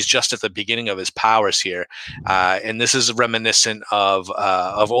he's just at the beginning of his powers here, and this is reminiscent of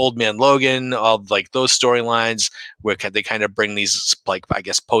Old Man Logan, of like those storylines where they kind of bring these, like, I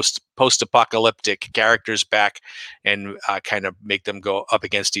guess post apocalyptic characters back, and kind of make them go up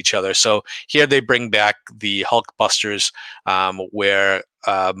against each other. So here they bring back the Hulkbusters, where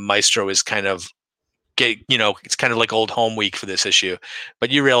Maestro is kind of it's kind of like old home week for this issue, but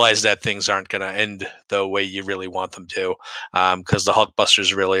you realize that things aren't going to end the way you really want them to, because the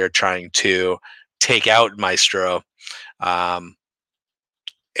Hulkbusters really are trying to take out Maestro. Um,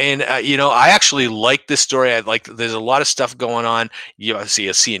 And I actually like this story. There's a lot of stuff going on. You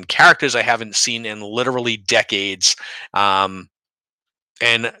see, seeing characters I haven't seen in literally decades. Um,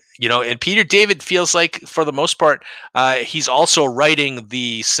 and and Peter David feels like, for the most part, he's also writing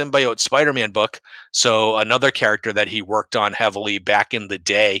the symbiote Spider-Man book. So another character that he worked on heavily back in the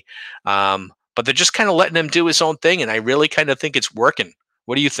day. But they're just kind of letting him do his own thing, and I really kind of think it's working.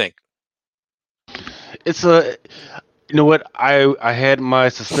 What do you think? It's a, you know what, I had my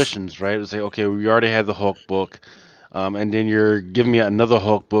suspicions, right? It was like, okay, we already had the Hulk book, and then you're giving me another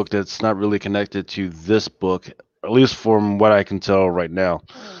Hulk book that's not really connected to this book, at least from what I can tell right now.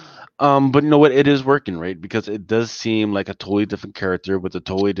 But you know what, it is working, right? Because it does seem like a totally different character with a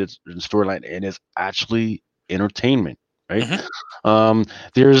totally different storyline, and it's actually entertainment, right? Hmm. Um,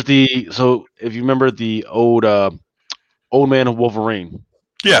 there's the so if you remember the old man of Wolverine,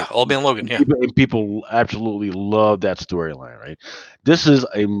 Yeah, right? Old Man Logan. Yeah. And people absolutely love that storyline, right? This is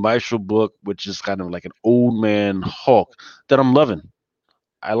a Maestro book, which is kind of like an old man Hulk that I'm loving.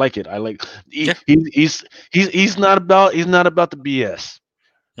 I like it. I like Yeah. he's not about the BS,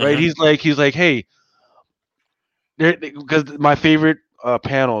 right? Hmm. He's like, hey, because my favorite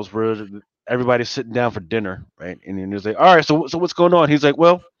panels were everybody sitting down for dinner, right? And then he's like, all right, so what's going on? He's like,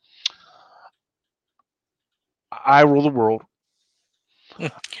 well, I rule the world.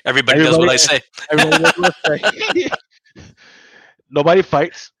 Everybody does what Everybody, I say. everybody does what I say. Nobody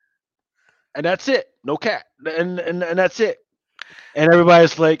fights, and that's it. No cat, and that's it. And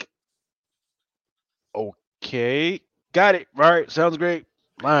everybody's like, okay, got it. All right, sounds great.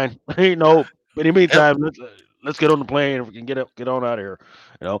 Fine. You know, but in the Yep. meantime, let's get on the plane and we can get on out of here.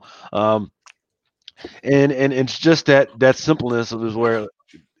 You know, um, and it's just that simpleness is where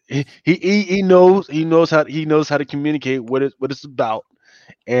he knows how to communicate what it's about,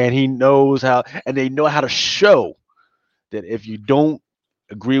 and he knows how, and they know how to show that if you don't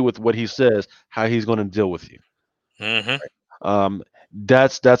agree with what he says, how he's going to deal with you. Hmm. Um,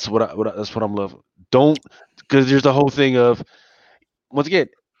 that's that's what I'm loving. Don't, because there's the whole thing of, once again,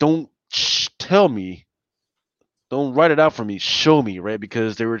 don't tell me, don't write it out for me, show me, right?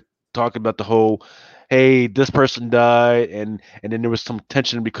 Because they were talking about the whole, hey, this person died, and then there was some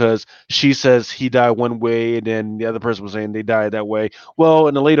tension because she says he died one way, and then the other person was saying they died that way. Well,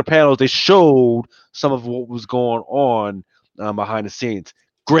 in the later panels, they showed some of what was going on behind the scenes.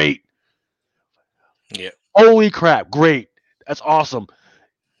 Great. Yeah. Holy crap, great. That's awesome.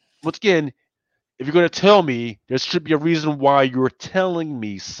 Once again, if you're going to tell me, there should be a reason why you're telling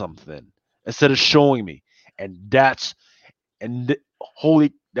me something instead of showing me. And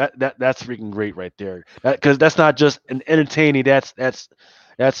holy, that's freaking great right there. Because that's not just an entertaining. That's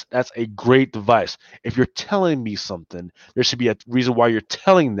a great device. If you're telling me something, there should be a reason why you're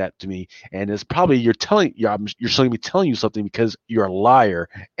telling that to me, and it's probably you're showing me telling you something because you're a liar,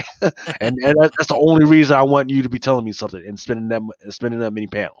 and that's the only reason I want you to be telling me something and spending that many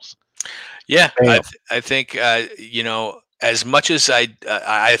panels. Yeah, Bam. I think as much as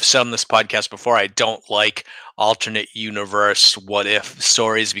I've said on this podcast before, I don't like alternate universe what if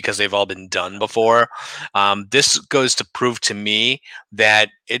stories because they've all been done before. This goes to prove to me that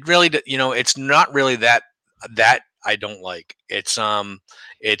it really it's not really that I don't like. It's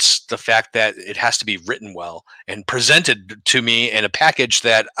the fact that it has to be written well and presented to me in a package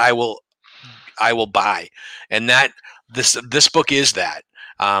that I will buy, and that this book is that.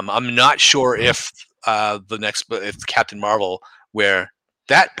 I'm not sure if the next book, if Captain Marvel, where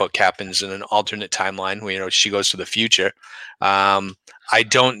that book happens in an alternate timeline, where she goes to the future. I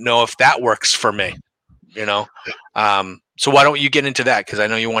don't know if that works for me. You know, so why don't you get into that? Because I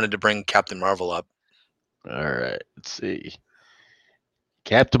know you wanted to bring Captain Marvel up. All right, let's see.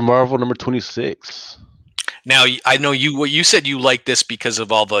 Captain Marvel number 26. Now I know you said you like this because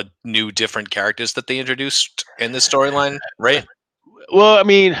of all the new different characters that they introduced in the storyline, right? Well, I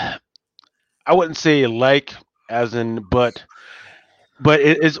mean, I wouldn't say like as in, but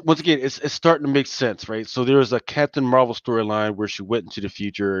it is, once again, it's starting to make sense, right? So there was a Captain Marvel storyline where she went into the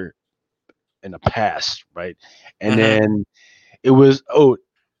future in the past, right? And Hmm. then it was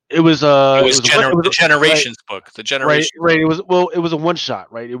It it was was it was the right, Generations book. The Generation. it was, well, it was a one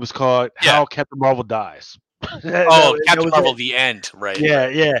shot, right? It was called Yeah. How Captain Marvel Dies. Oh, That Captain was Marvel: it. The End. Right. Yeah,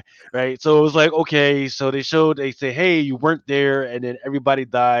 yeah, right. So it was like, okay, so they say, hey, you weren't there, and then everybody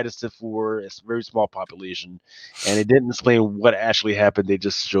died except for a very small population, and it didn't explain what actually happened. They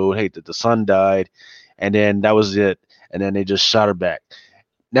just showed, hey, that the son died, and then that was it, and then they just shot her back.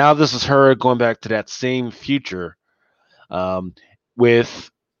 Now this is her going back to that same future, um, with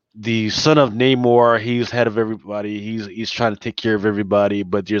the son of Namor, he's head of everybody. He's trying to take care of everybody,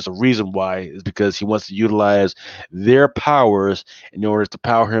 but there's a reason why. Is because he wants to utilize their powers in order to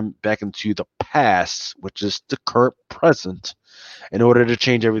power him back into the past, which is the current present, in order to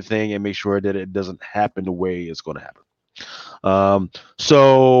change everything and make sure that it doesn't happen the way it's going to happen.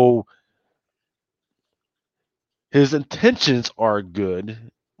 So his intentions are good,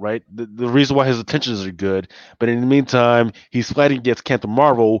 right? The reason why his intentions are good, but in the meantime, he's fighting against Captain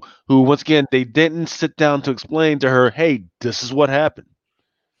Marvel, who once again they didn't sit down to explain to her, hey, this is what happened.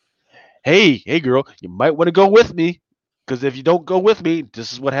 Hey, girl, you might want to go with me, because if you don't go with me,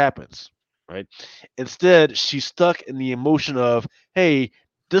 this is what happens, right? Instead, she's stuck in the emotion of, hey,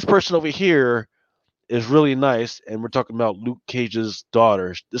 this person over here is really nice, and we're talking about Luke Cage's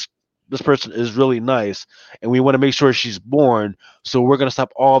daughter. This person is really nice, and we want to make sure she's born. So we're gonna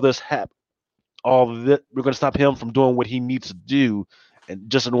stop all this all of it. We're gonna stop him from doing what he needs to do, and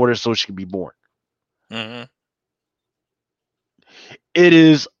just in order so she can be born. Mm-hmm. It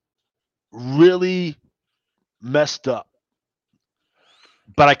is really messed up,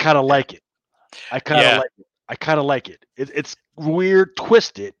 but I kind of like it. I kind of Yeah. like it. I kind of like it. It's weird,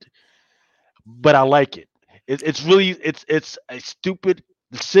 twisted, but I like it. It's really it's a stupid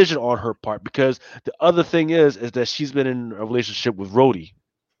decision on her part because the other thing is that she's been in a relationship with Rhodey,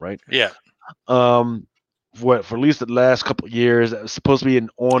 right? Yeah. Um, what for at least the last couple of years, it's supposed to be an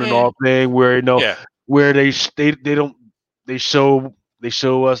on and Yeah. off thing where Yeah. where they don't they show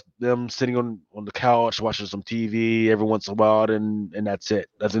us them sitting on the couch watching some TV every once in a while and that's it.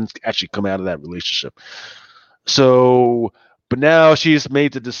 Doesn't actually come out of that relationship. So, but now she's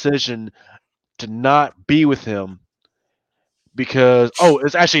made the decision to not be with him because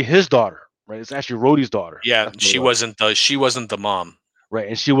it's actually his daughter, right? It's actually Rhodey's daughter. Yeah. That's what it was, She wasn't the mom. right?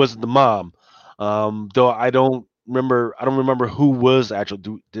 And she wasn't the mom. Though I don't remember who was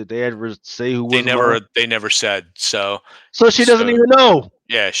actually. Did they ever say who was the mom? They never said. So she doesn't So even know.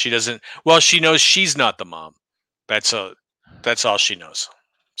 yeah, she doesn't. Well, she knows she's not the mom. That's a that's all she knows.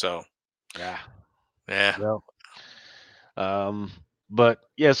 So Yeah. yeah. Well. But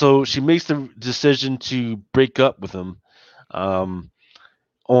yeah, so she makes the decision to break up with him. Um,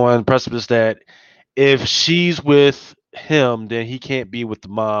 on precipice that if she's with him, then he can't be with the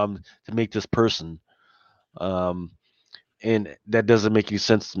mom to make this person. Um, and that doesn't make any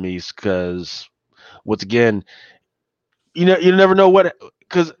sense to me because once again, you never know what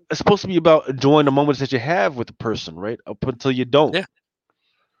because it's supposed to be about enjoying the moments that you have with the person, right? Up until you don't. Yeah.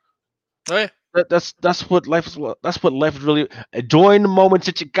 Oh yeah. That's what life is. That's what life is really enjoying the moments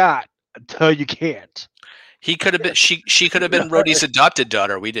that you got until you can't. He could have been. She could have been Rhodey's adopted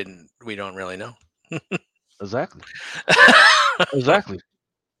daughter. We didn't. We don't really know. Exactly. Exactly.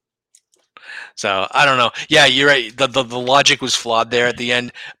 So I don't know. Yeah, you're right. The logic was flawed there at the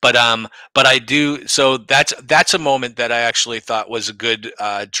end, but I do. So that's a moment that I actually thought was a good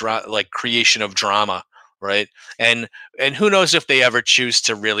like creation of drama, right? And and who knows if they ever choose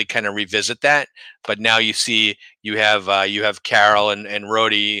to really kind of revisit that. But now you have Carol and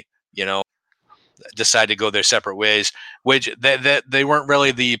Rhodey, you know, decide to go their separate ways, which they weren't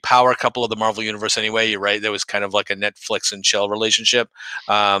really the power couple of the Marvel universe anyway. You're right. There was kind of like a Netflix and chill relationship.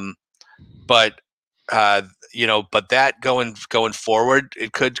 But but that going forward,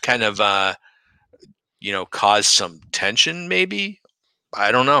 it could kind of cause some tension, maybe.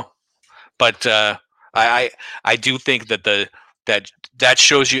 I don't know, but I I do think that that that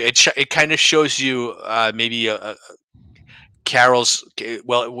shows you it kind of shows you maybe Carol's.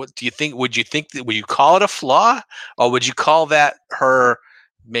 Well, what do you think? Would you call it a flaw, or would you call that her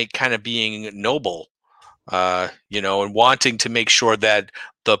make kind of being noble? And wanting to make sure that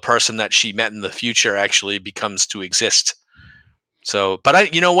the person that she met in the future actually becomes to exist. So,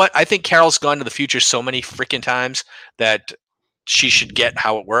 but you know what? I think Carol's gone to the future so many freaking times that she should get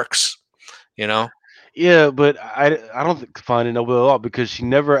how it works. You know? Yeah, but I don't find it noble at all because she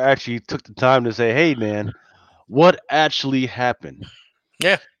never actually took the time to say, "Hey, man, what actually happened?"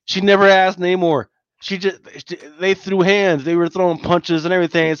 Yeah. She never asked Namor. They threw hands, they were throwing punches and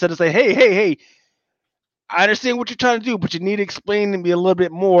everything instead of say, "Hey, I understand what you're trying to do, but you need to explain to me a little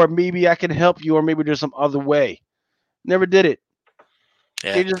bit more. Maybe I can help you, or maybe there's some other way." Never did it.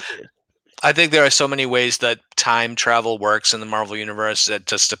 Yeah. They just I think there are so many ways that time travel works in the Marvel universe. It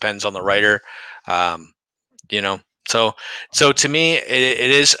just depends on the writer. Um, you know. So to me,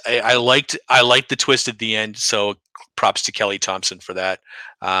 it is. I liked the twist at the end. So props to Kelly Thompson for that.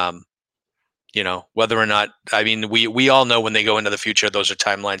 Um, whether or not, I mean, we all know when they go into the future, those are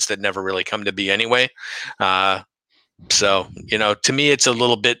timelines that never really come to be anyway. So to me, it's a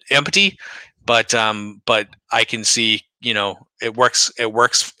little bit empty, but I can see it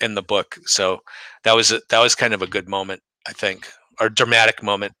works in the book. So that was kind of a good moment, I think, or dramatic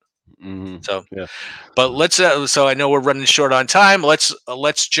moment. So, Yeah. but let's so I know we're running short on time.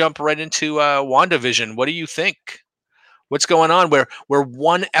 Let's jump right into WandaVision. What do you think? What's going on? We're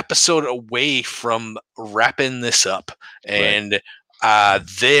one episode away from wrapping this up, Right. and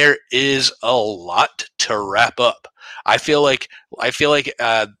there is a lot to wrap up. I feel like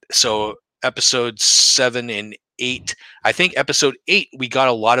so episode 7 and 8. I think episode 8 we got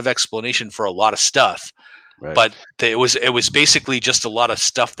a lot of explanation for a lot of stuff, Right. but it was basically just a lot of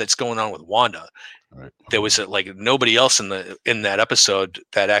stuff that's going on with Wanda. Right. There was like nobody else in that episode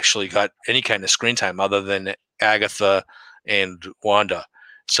that actually got any kind of screen time other than Agatha and Wanda.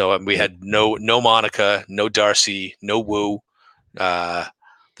 So we had no Monica, no Darcy, no Wu.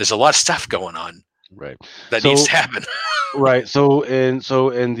 There's a lot of stuff going on Right. that So needs to happen. right. So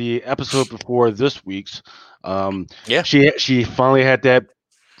in the episode before this week's, Yeah. she finally had that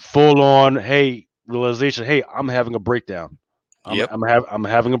full on realization. Hey, I'm having a breakdown. Yep. I'm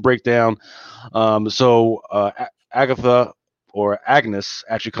having a breakdown. Agatha or Agnes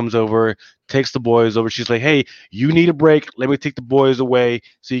actually comes over, takes the boys over. She's like, "Hey, you need a break. Let me take the boys away,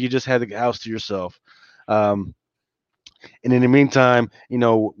 so you can just have the house to yourself." Um, and in the meantime,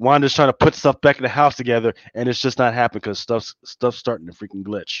 Wanda's trying to put stuff back in the house together, and it's just not happening because stuff's starting to freaking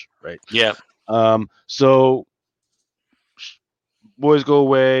glitch, right? Yeah. So boys go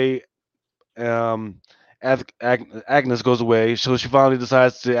away. Um, Agnes goes away, so she finally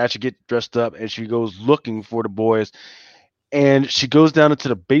decides to actually get dressed up, and she goes looking for the boys, and she goes down into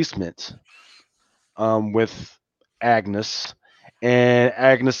the basement, with Agnes, and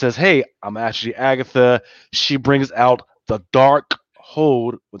Agnes says, "Hey, I'm actually Agatha." She brings out the Dark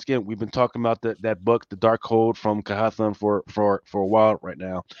Hold. Once again, we've been talking about that book, The Dark Hold, from Kahathon for a while right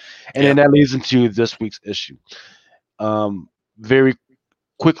now, and then Yeah. that leads into this week's issue. Very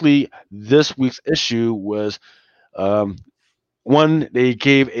quickly, this week's issue was, um, one, they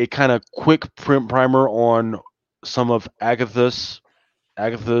gave a kind of quick primer on some of Agatha's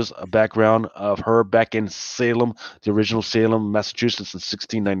background of her back in Salem, the original Salem, Massachusetts, in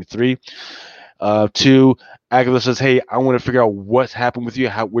 1693. Two, Agatha says, "Hey, I want to figure out what's happened with you.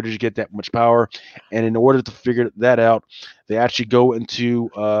 Where did you get that much power?" And in order to figure that out, they actually go into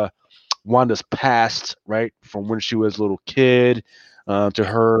Wanda's past, right, from when she was a little kid, to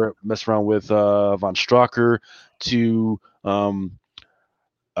her messing around with Von Strucker, to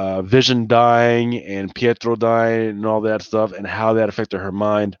Vision dying and Pietro dying and all that stuff, and how that affected her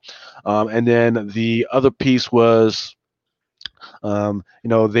mind. And then the other piece was, the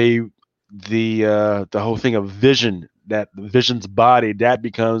whole thing of Vision, that Vision's body, that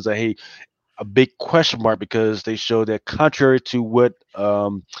becomes a big question mark, because they show that, contrary to what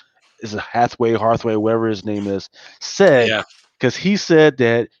is it Hathaway, whatever his name is, said, Yeah. because he said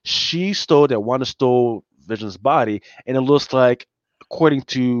that Wanda stole Vision's body, and it looks like, according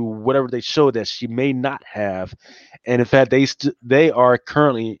to whatever they showed, that she may not have, and in fact, they are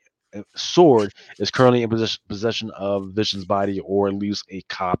currently, Sword is currently in possession of Vision's body, or at least a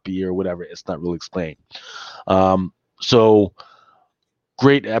copy or whatever. It's not really explained. So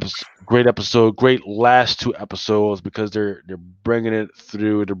great episode, great last two episodes, because they're bringing it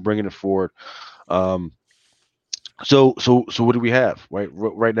through, they're bringing it forward. So what do we have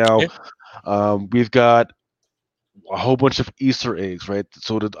right now? Yeah. We've got a whole bunch of Easter eggs, right?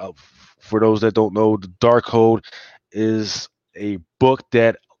 So for those that don't know, the Darkhold is a book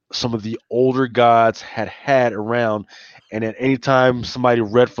that some of the older gods had around, and at any time somebody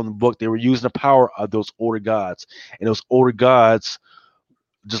read from the book, they were using the power of those older gods, and those older gods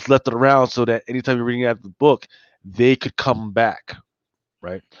just left it around so that anytime you're reading out the book, they could come back,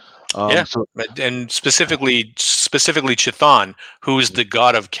 right? Yeah. So And specifically Chthon, who's the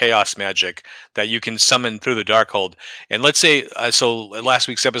god of chaos magic that you can summon through the Darkhold. And let's say, so last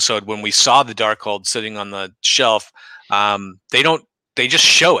week's episode, when we saw the Darkhold sitting on the shelf, they just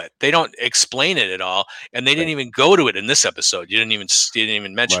show it. They don't explain it at all, and they didn't even go to it in this episode. You didn't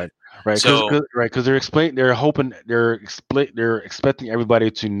even mention it. right, So because they're expecting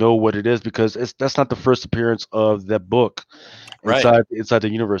everybody to know what it is, because that's not the first appearance of that book right. inside the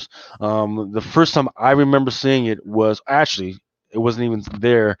universe. The first time I remember seeing it was, actually, it wasn't even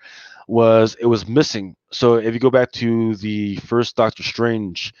there. It was missing. So if you go back to the first Doctor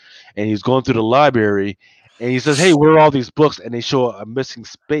Strange, and he's going through the library, and he says, "Hey, where are all these books?" And they show a missing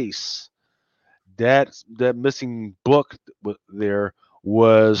space. That missing book there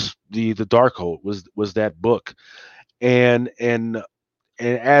was the Darkhold, was that book. And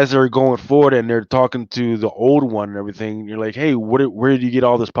as they're going forward, and they're talking to the old one and everything, you're like, "Hey, where did you get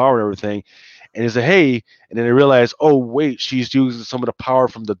all this power and everything?" and they say, "Hey," and then they realize, "Oh, wait, she's using some of the power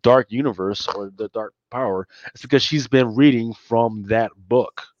from the dark universe or the dark power." It's because she's been reading from that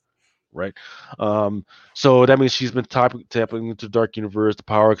book, right? So that means she's been tapping into the dark universe, the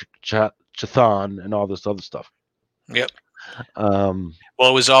power of Chthon, and all this other stuff. Yep. Um, Well,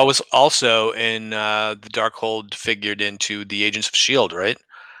 it was always also in the Darkhold figured into the Agents of Shield, right?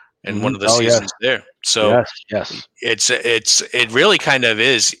 In one of the Oh yeah, seasons there. So yes. it really kind of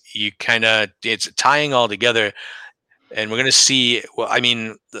is. It's tying all together. And we're going to see. Well, I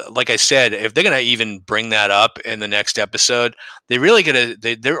mean, like I said, if they're going to even bring that up in the next episode, they're only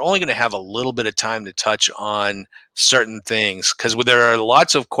going to have a little bit of time to touch on certain things because there are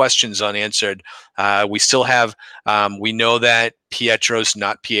lots of questions unanswered. We still have. We know that Pietro's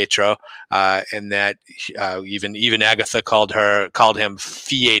not Pietro, and that even Agatha called him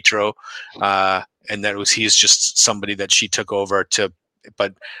Fietro, and that he's just somebody that she took over to.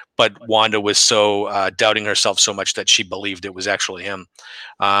 But Wanda was so doubting herself so much that she believed it was actually him.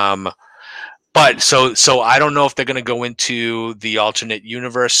 But so I don't know if they're going to go into the alternate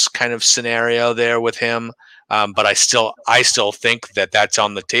universe kind of scenario there with him. But I still think that that's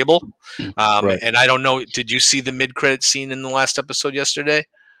on the table. Right. And I don't know. Did you see the mid-credit scene in the last episode yesterday?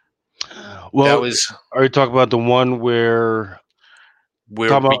 Well, That was are you talking about the one where where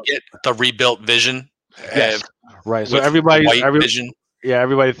talking we about? get the rebuilt Vision. Yes, right. So With the white every Vision. yeah,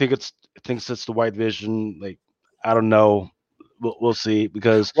 everybody thinks it's the White Vision. Like, I don't know. We'll see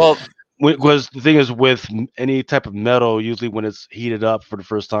because Well, the thing is with any type of metal, usually when it's heated up for the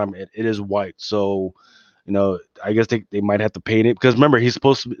first time, it is white. So, I guess they might have to paint it because remember his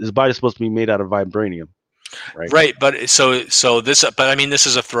body's supposed to be made out of vibranium, right? right, but but I mean, this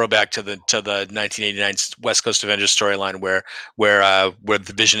is a throwback to the 1989 West Coast Avengers storyline where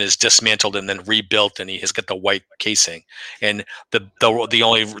the Vision is dismantled and then rebuilt, and he has got the white casing. And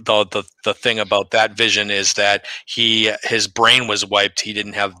the thing about that Vision is that his brain was wiped. He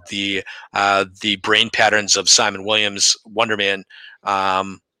didn't have the brain patterns of Simon Williams Wonder Man,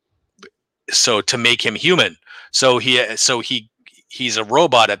 so to make him human. So he's a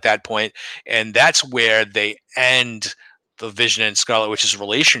robot at that point, and that's where they end the Vision and Scarlet Witch's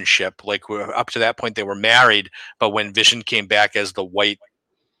relationship. Like, up to that point they were married, but when Vision came back as the white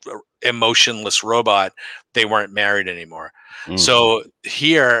emotionless robot, they weren't married anymore. So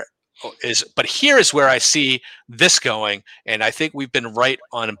here is where I see this going, and I think we've been right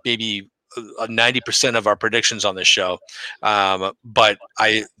on maybe 90% of our predictions on this show. But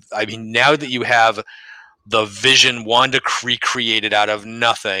I mean, now that you have the Vision Wanda recreated out of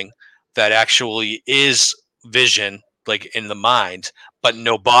nothing, that actually is Vision, like in the mind, but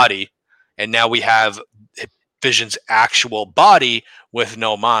no body, and now we have Vision's actual body with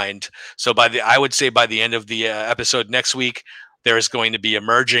no mind. So I would say by the end of the episode next week, there is going to be a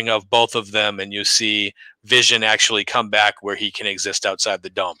merging of both of them, and you see Vision actually come back where he can exist outside the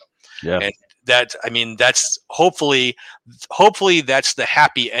dome. Yeah. And that's hopefully that's the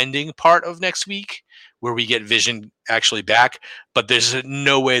happy ending part of next week, where we get Vision actually back. But there's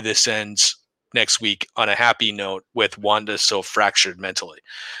no way this ends next week on a happy note with Wanda so fractured mentally.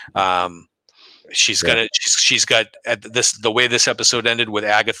 She's got the way this episode ended with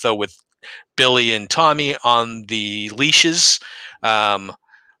Agatha with Billy and Tommy on the leashes.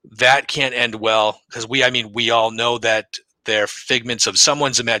 That can't end well because we all know that they're figments of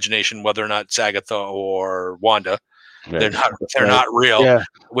someone's imagination, whether or not it's Agatha or Wanda. Right. They're not real, Yeah.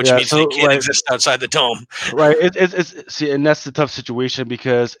 which means they can't exist outside the dome. Right. It's see, and that's the tough situation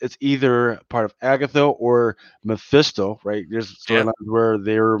because it's either part of Agatha or Mephisto, right? There's storylines where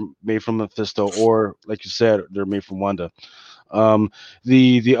they're made from Mephisto, or like you said, they're made from Wanda.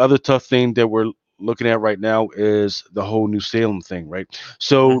 The other tough thing that we're looking at right now is the whole New Salem thing, right?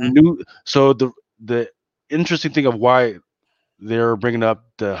 So the interesting thing of why they're bringing up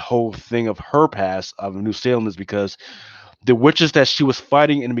the whole thing of her past of New Salem is because the witches that she was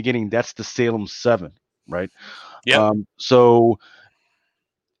fighting in the beginning, that's the Salem 7, right? Yeah. So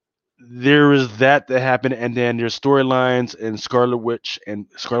there is that happened, and then there's storylines in Scarlet Witch and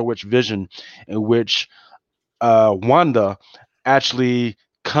Scarlet Witch Vision, in which Wanda actually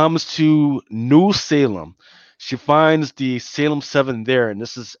comes to New Salem. She finds the Salem 7 there, and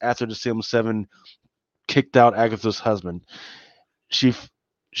this is after the Salem 7 kicked out Agatha's husband.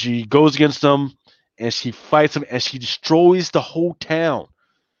 She goes against them, and she fights them, and she destroys the whole town.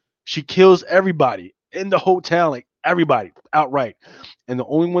 She kills everybody in the whole town, like everybody outright. And the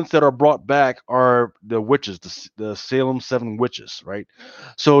only ones that are brought back are the witches, the Salem 7 witches, right?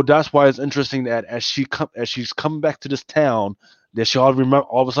 So that's why it's interesting that as she's coming back to this town, that she all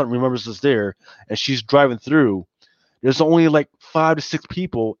of a sudden remembers it's there, and she's driving through. There's only like 5 to 6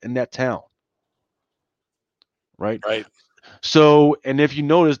 people in that town. right? Right. So, and if you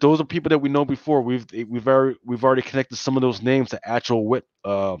notice, those are people that we know before. We've already connected some of those names to actual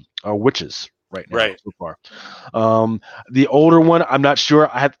witches right now Right. so far. Um, the older one, I'm not sure.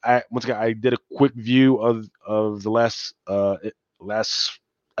 Once again, I did a quick view of the last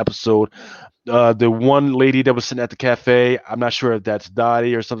episode. The one lady that was sitting at the cafe, I'm not sure if that's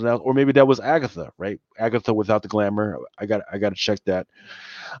Dottie or something else, or maybe that was Agatha, right? Agatha without the glamour. I got to check that.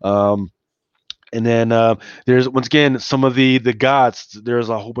 Um, and then there's once again some of the gods. There's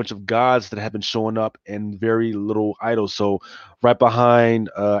a whole bunch of gods that have been showing up and very little idols. So right behind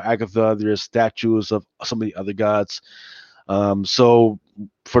Agatha, there's statues of some of the other gods. So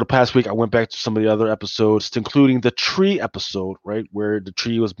for the past week, I went back to some of the other episodes, including the tree episode, right, where the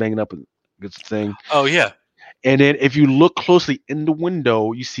tree was banging up against the thing. Oh yeah. And then if you look closely in the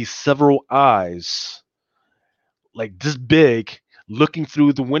window, you see several eyes, like this big, looking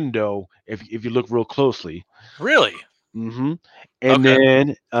through the window. If you look real closely. Really? hmm And Okay.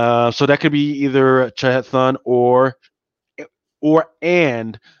 then, so that could be either Chahathon or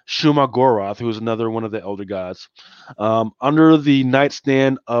Shuma Gorath, who is another one of the elder gods. Under the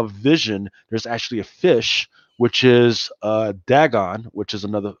nightstand of vision, there's actually a fish, which is Dagon, which is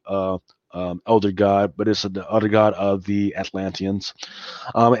another elder god, but it's the other god of the Atlanteans.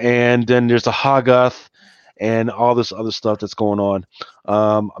 And then there's the Hoggoth and all this other stuff that's going on.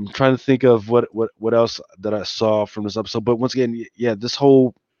 I'm trying to think of what else that I saw from this episode. But once again, yeah, this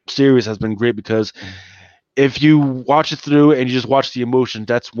whole series has been great because if you watch it through and you just watch the emotion,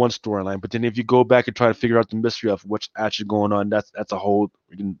 that's one storyline. But then if you go back and try to figure out the mystery of what's actually going on, that's a whole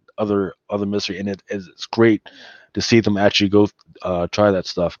other mystery, and it's great to see them actually go try that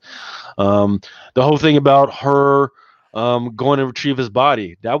stuff. The whole thing about her going to retrieve his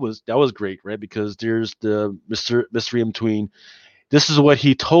body, that was great, right? Because there's the mystery in between. This is what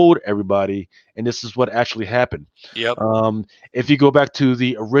he told everybody, and this is what actually happened. Yep. If you go back to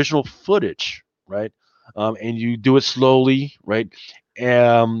the original footage, right, and you do it slowly, right,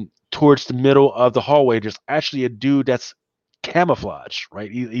 towards the middle of the hallway, there's actually a dude that's camouflage,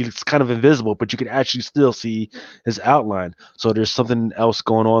 right? He's kind of invisible, but you can actually still see his outline. So there's something else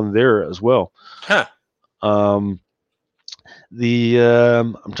going on there as well. Huh. Um,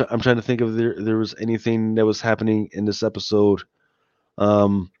 I'm trying to think if there was anything that was happening in this episode.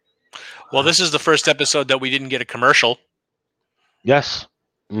 Um, Well, this is the first episode that we didn't get a commercial. yes.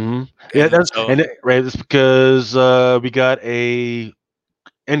 Yeah, And so right. It's because we got a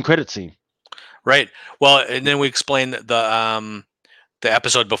end credit scene. right. Well, and then we explained the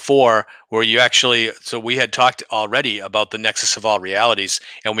episode before where you actually, so we had talked already about the Nexus of all realities,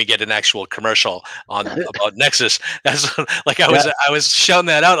 and we get an actual commercial on about Nexus. That's like Yeah. I was shouting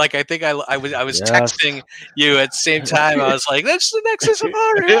that out. Like I think I was Yes. texting you at the same time. I was like, that's the Nexus of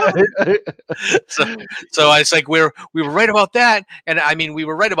all realities. So I was like, we were right about that, and I mean we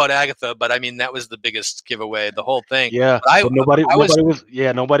were right about Agatha, but I mean that was the biggest giveaway, the whole thing. Yeah, But but nobody I was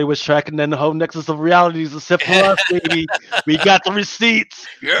nobody was tracking the whole nexus of realities except for us, baby. We got the receipts.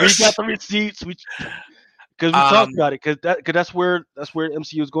 yes. We got the receipts. Because we talked about it. Because that's where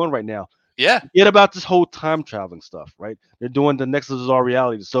MCU is going right now. Yeah. Forget about this whole time traveling stuff, right? They're doing the nexus of all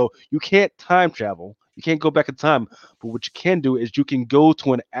realities, so you can't time travel. You can't go back in time. But what you can do is you can go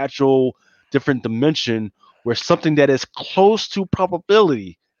to an actual different dimension where something that is close to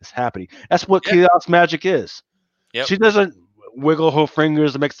probability is happening. That's what Yep. chaos magic is. Yep. She doesn't wiggle her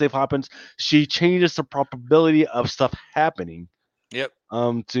fingers to make stuff happen. She changes the probability of stuff happening. Yep.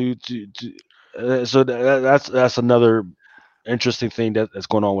 So that's another interesting thing that's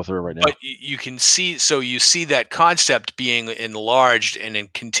going on with her right now. But you can see, so you see that concept being enlarged and then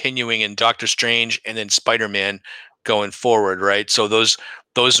continuing in Doctor Strange and then Spider-Man going forward, right? So those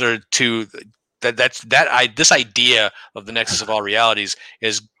are two this idea of the Nexus of all realities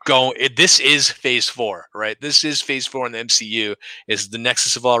is this is phase 4, right? This is phase 4 in the MCU, is the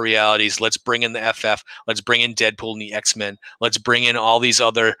Nexus of all realities. Let's bring in the FF, let's bring in Deadpool and the X-Men, let's bring in all these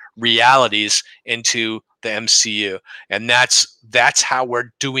other realities into the MCU. And that's how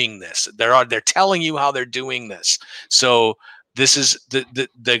we're doing this. They're telling you how they're doing this. So this is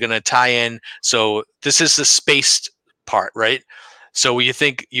they're going to tie in. So this is the spaced part, right? So you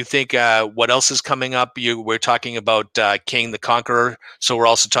think what else is coming up? We're talking about King the Conqueror. So we're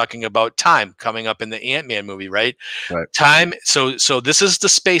also talking about time coming up in the Ant-Man movie, right? Right. Time. So this is the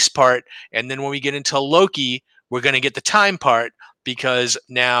space part, and then when we get into Loki, we're going to get the time part, because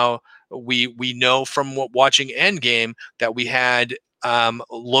now we know from watching Endgame that we had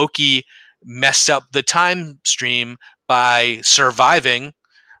Loki messed up the time stream by surviving,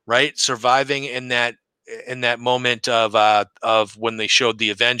 right? Surviving in that in that moment of when they showed the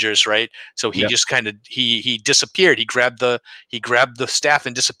Avengers, right? So he Yeah. just kind of he disappeared. He grabbed the staff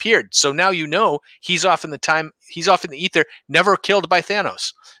and disappeared. So now he's off in the ether, never killed by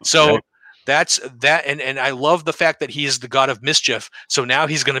Thanos. So Right. that's that, and I love the fact that he is the god of mischief. So now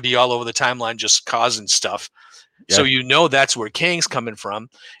he's going to be all over the timeline just causing stuff. So Yeah. that's where Kang's coming from.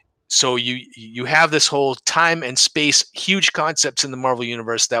 So you have this whole time and space, huge concepts in the Marvel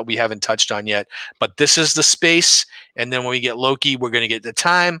universe that we haven't touched on yet. But this is the space, and then when we get Loki, we're going to get the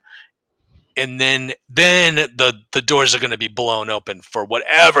time, and then the doors are going to be blown open for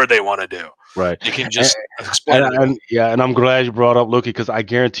whatever they want to do. Right. You can just explain it. And I'm glad you brought up Loki, because I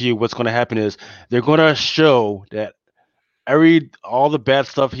guarantee you what's going to happen is they're going to show that all the bad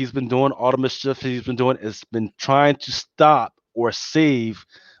stuff he's been doing, all the mischief he's been doing, has been trying to stop or save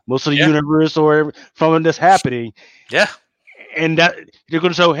most of the universe or from this happening. Yeah. And that they're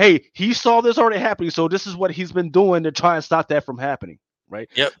going to show, hey, he saw this already happening, so this is what he's been doing to try and stop that from happening, right?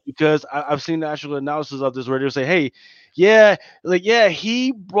 Yep. Because I've seen the actual analysis of this where they say, hey, yeah,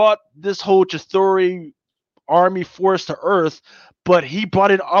 he brought this whole Chitauri army force to Earth, but he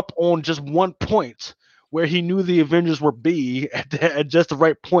brought it up on just one point where he knew the Avengers would be at just the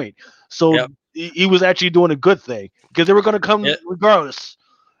right point. So he was actually doing a good thing, because they were going to come regardless.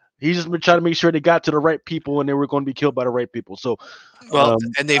 He's just been trying to make sure they got to the right people and they were going to be killed by the right people. So,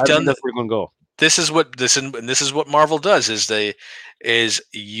 and they've done that's where we're going to go. This is what Marvel does it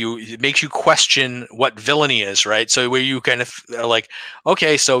makes you question what villainy is, right? So where you kind of are like,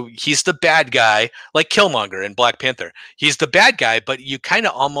 okay, so he's the bad guy, like Killmonger in Black Panther. He's the bad guy, but you kind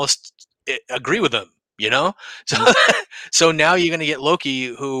of almost agree with him, you know? So so now you're going to get Loki,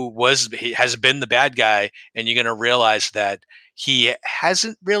 who has been the bad guy, and you're going to realize that he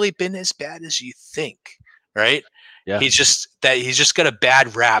hasn't really been as bad as you think, right? Yeah. He's just got a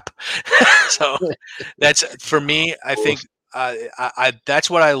bad rap. So that's, for me, I think that's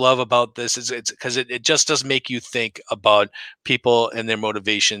what I love about this, is it's because it just does make you think about people and their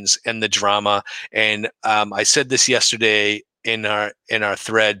motivations and the drama. And I said this yesterday in our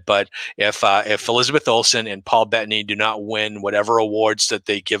thread, but if Elizabeth Olsen and Paul Bettany do not win whatever awards that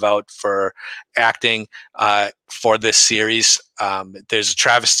they give out for acting for this series, there's a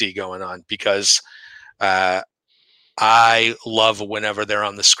travesty going on, because I love whenever they're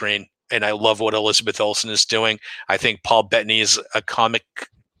on the screen, and I love what Elizabeth Olsen is doing. I think Paul Bettany is a comic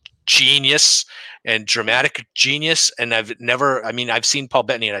genius and dramatic genius, and I've seen Paul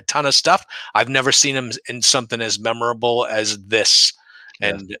Bettany in a ton of stuff. I've never seen him in something as memorable as this.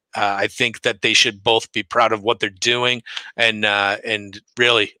 And I think that they should both be proud of what they're doing, and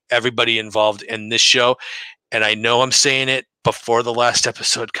really everybody involved in this show. And I know I'm saying it before the last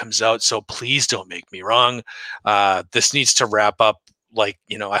episode comes out, so please don't make me wrong. This needs to wrap up. I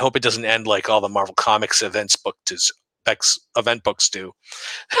hope it doesn't end like all the Marvel Comics event books do.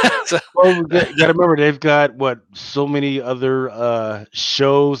 Well, you got to remember, they've got so many other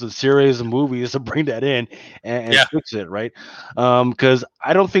shows and series and movies to bring that in and fix it, right? Because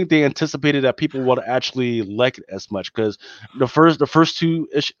I don't think they anticipated that people would actually like it as much. Because the first two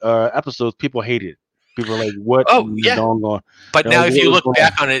episodes, people hated. People are like, "What?" Oh yeah. But now, if you look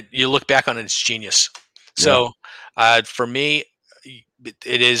back on it, it's genius. So for me,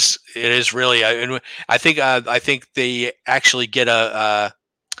 it is really. I think they actually get a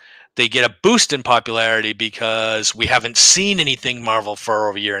boost in popularity because we haven't seen anything Marvel for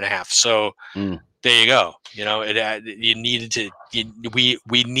over a year and a half. So there you go.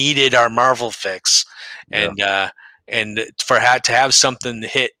 We needed our Marvel fix, and to have something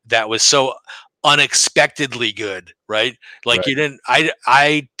hit that was so unexpectedly good, right?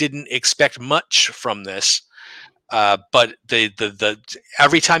 I didn't expect much from this, but the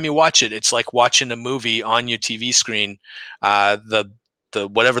every time you watch it, it's like watching a movie on your TV screen.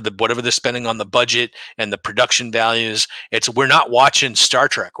 Whatever they're spending on the budget and the production values, we're not watching Star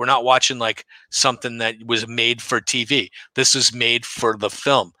Trek. We're not watching like something that was made for TV. This is made for the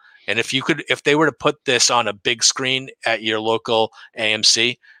film. And if they were to put this on a big screen at your local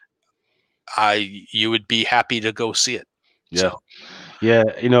AMC, you would be happy to go see it. Yeah.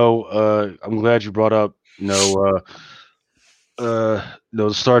 I'm glad you brought up, the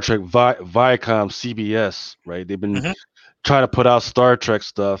Star Trek Viacom CBS, right? They've been trying to put out Star Trek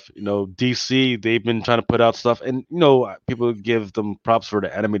stuff. DC, they've been trying to put out stuff, and people give them props for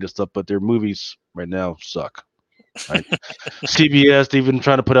the animated stuff, but their movies right now suck. Right? CBS, they've been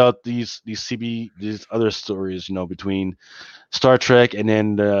trying to put out these other stories, between Star Trek and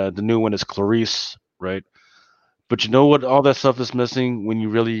then the new one is Clarice, right? But you know what? All that stuff is missing when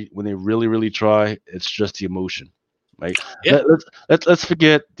they really try. It's just the emotion, right? Yeah. Let's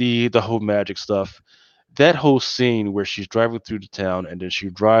forget the whole magic stuff. that whole scene where she's driving through the town and then she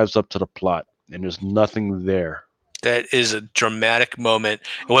drives up to the plot and there's nothing there. That is a dramatic moment.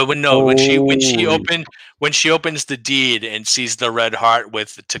 When Holy, when she opens the deed and sees the red heart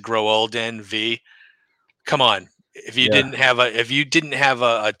with to grow old in V. Come on, if you yeah. didn't have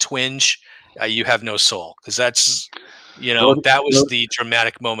a twinge, you have no soul, because that's Well, that was well, the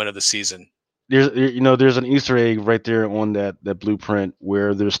dramatic moment of the season. there's an Easter egg right there on that blueprint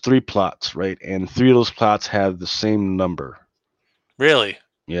where there's 3 plots, right? And 3 of those plots have the same number. Really,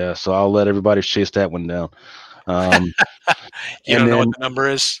 Yeah, so I'll let everybody chase that one down. Um, you and don't know what then, the number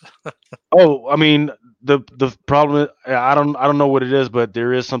is. oh, I mean, the problem, I don't know what it is, but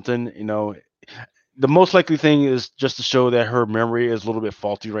there is something, the most likely thing is just to show that her memory is a little bit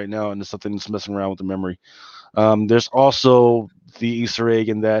faulty right now, and there's something that's messing around with the memory. There's also the Easter egg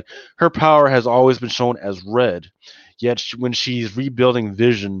in that her power has always been shown as red, yet when she's rebuilding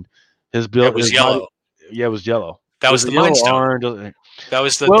Vision, It was his body, yellow. yeah, it was yellow. That was Was the it yellow, Mind Stone. orange? That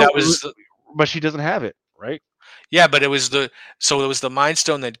Well, was but she doesn't have it, right? Yeah, but it was the Mind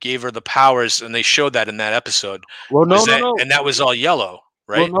Stone that gave her the powers, and they showed that in that episode. Well, no, Was no, that no. and that was all yellow,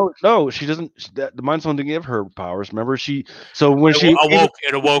 Well, right? no, she doesn't. The Mind Stone didn't give her powers. Remember, so when It she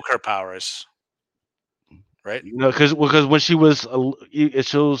awoke her powers, right? because when she was it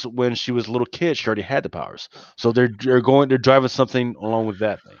shows when she was a little kid, she already had the powers. So they're driving something along with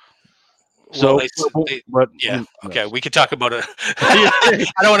that thing. Well, So, but yeah, okay, yes. we could talk about it. I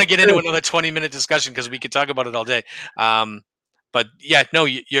don't want to get into another 20-minute discussion because we could talk about it all day. But yeah, no,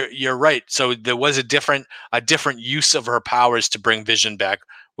 you're right. So there was a different use of her powers to bring Vision back,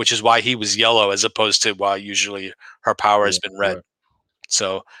 which is why he was yellow as opposed to why usually her power has Yeah, been red. right.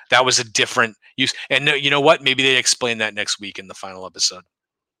 So that was a different use. And you know what? Maybe they explain that next week in the final episode.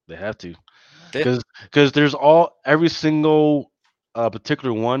 They have to Yeah. because there's every single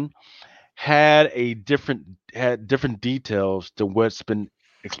particular one had different details to what's been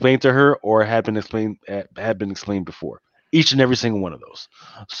explained to her or had been explained before. Each and every single one of those.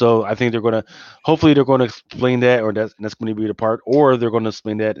 So I think hopefully they're gonna explain that, or that's going to be the part, or they're going to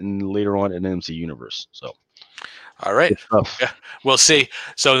explain that later on in the MC universe. So All right. good stuff. Yeah, we'll see.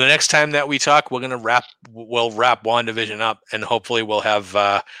 So the next time that we talk, we'll wrap WandaVision up, and hopefully we'll have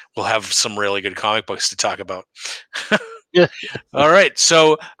some really good comic books to talk about. Yeah. All right.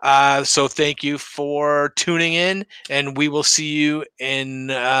 So thank you for tuning in, and we will see you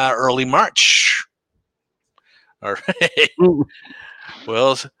in early March. All right.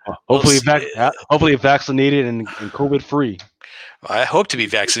 Well, Hopefully, see- hopefully vaccinated and COVID free. I hope to be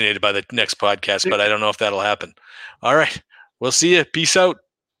vaccinated by the next podcast, but I don't know if that'll happen. All right. We'll see you. Peace out.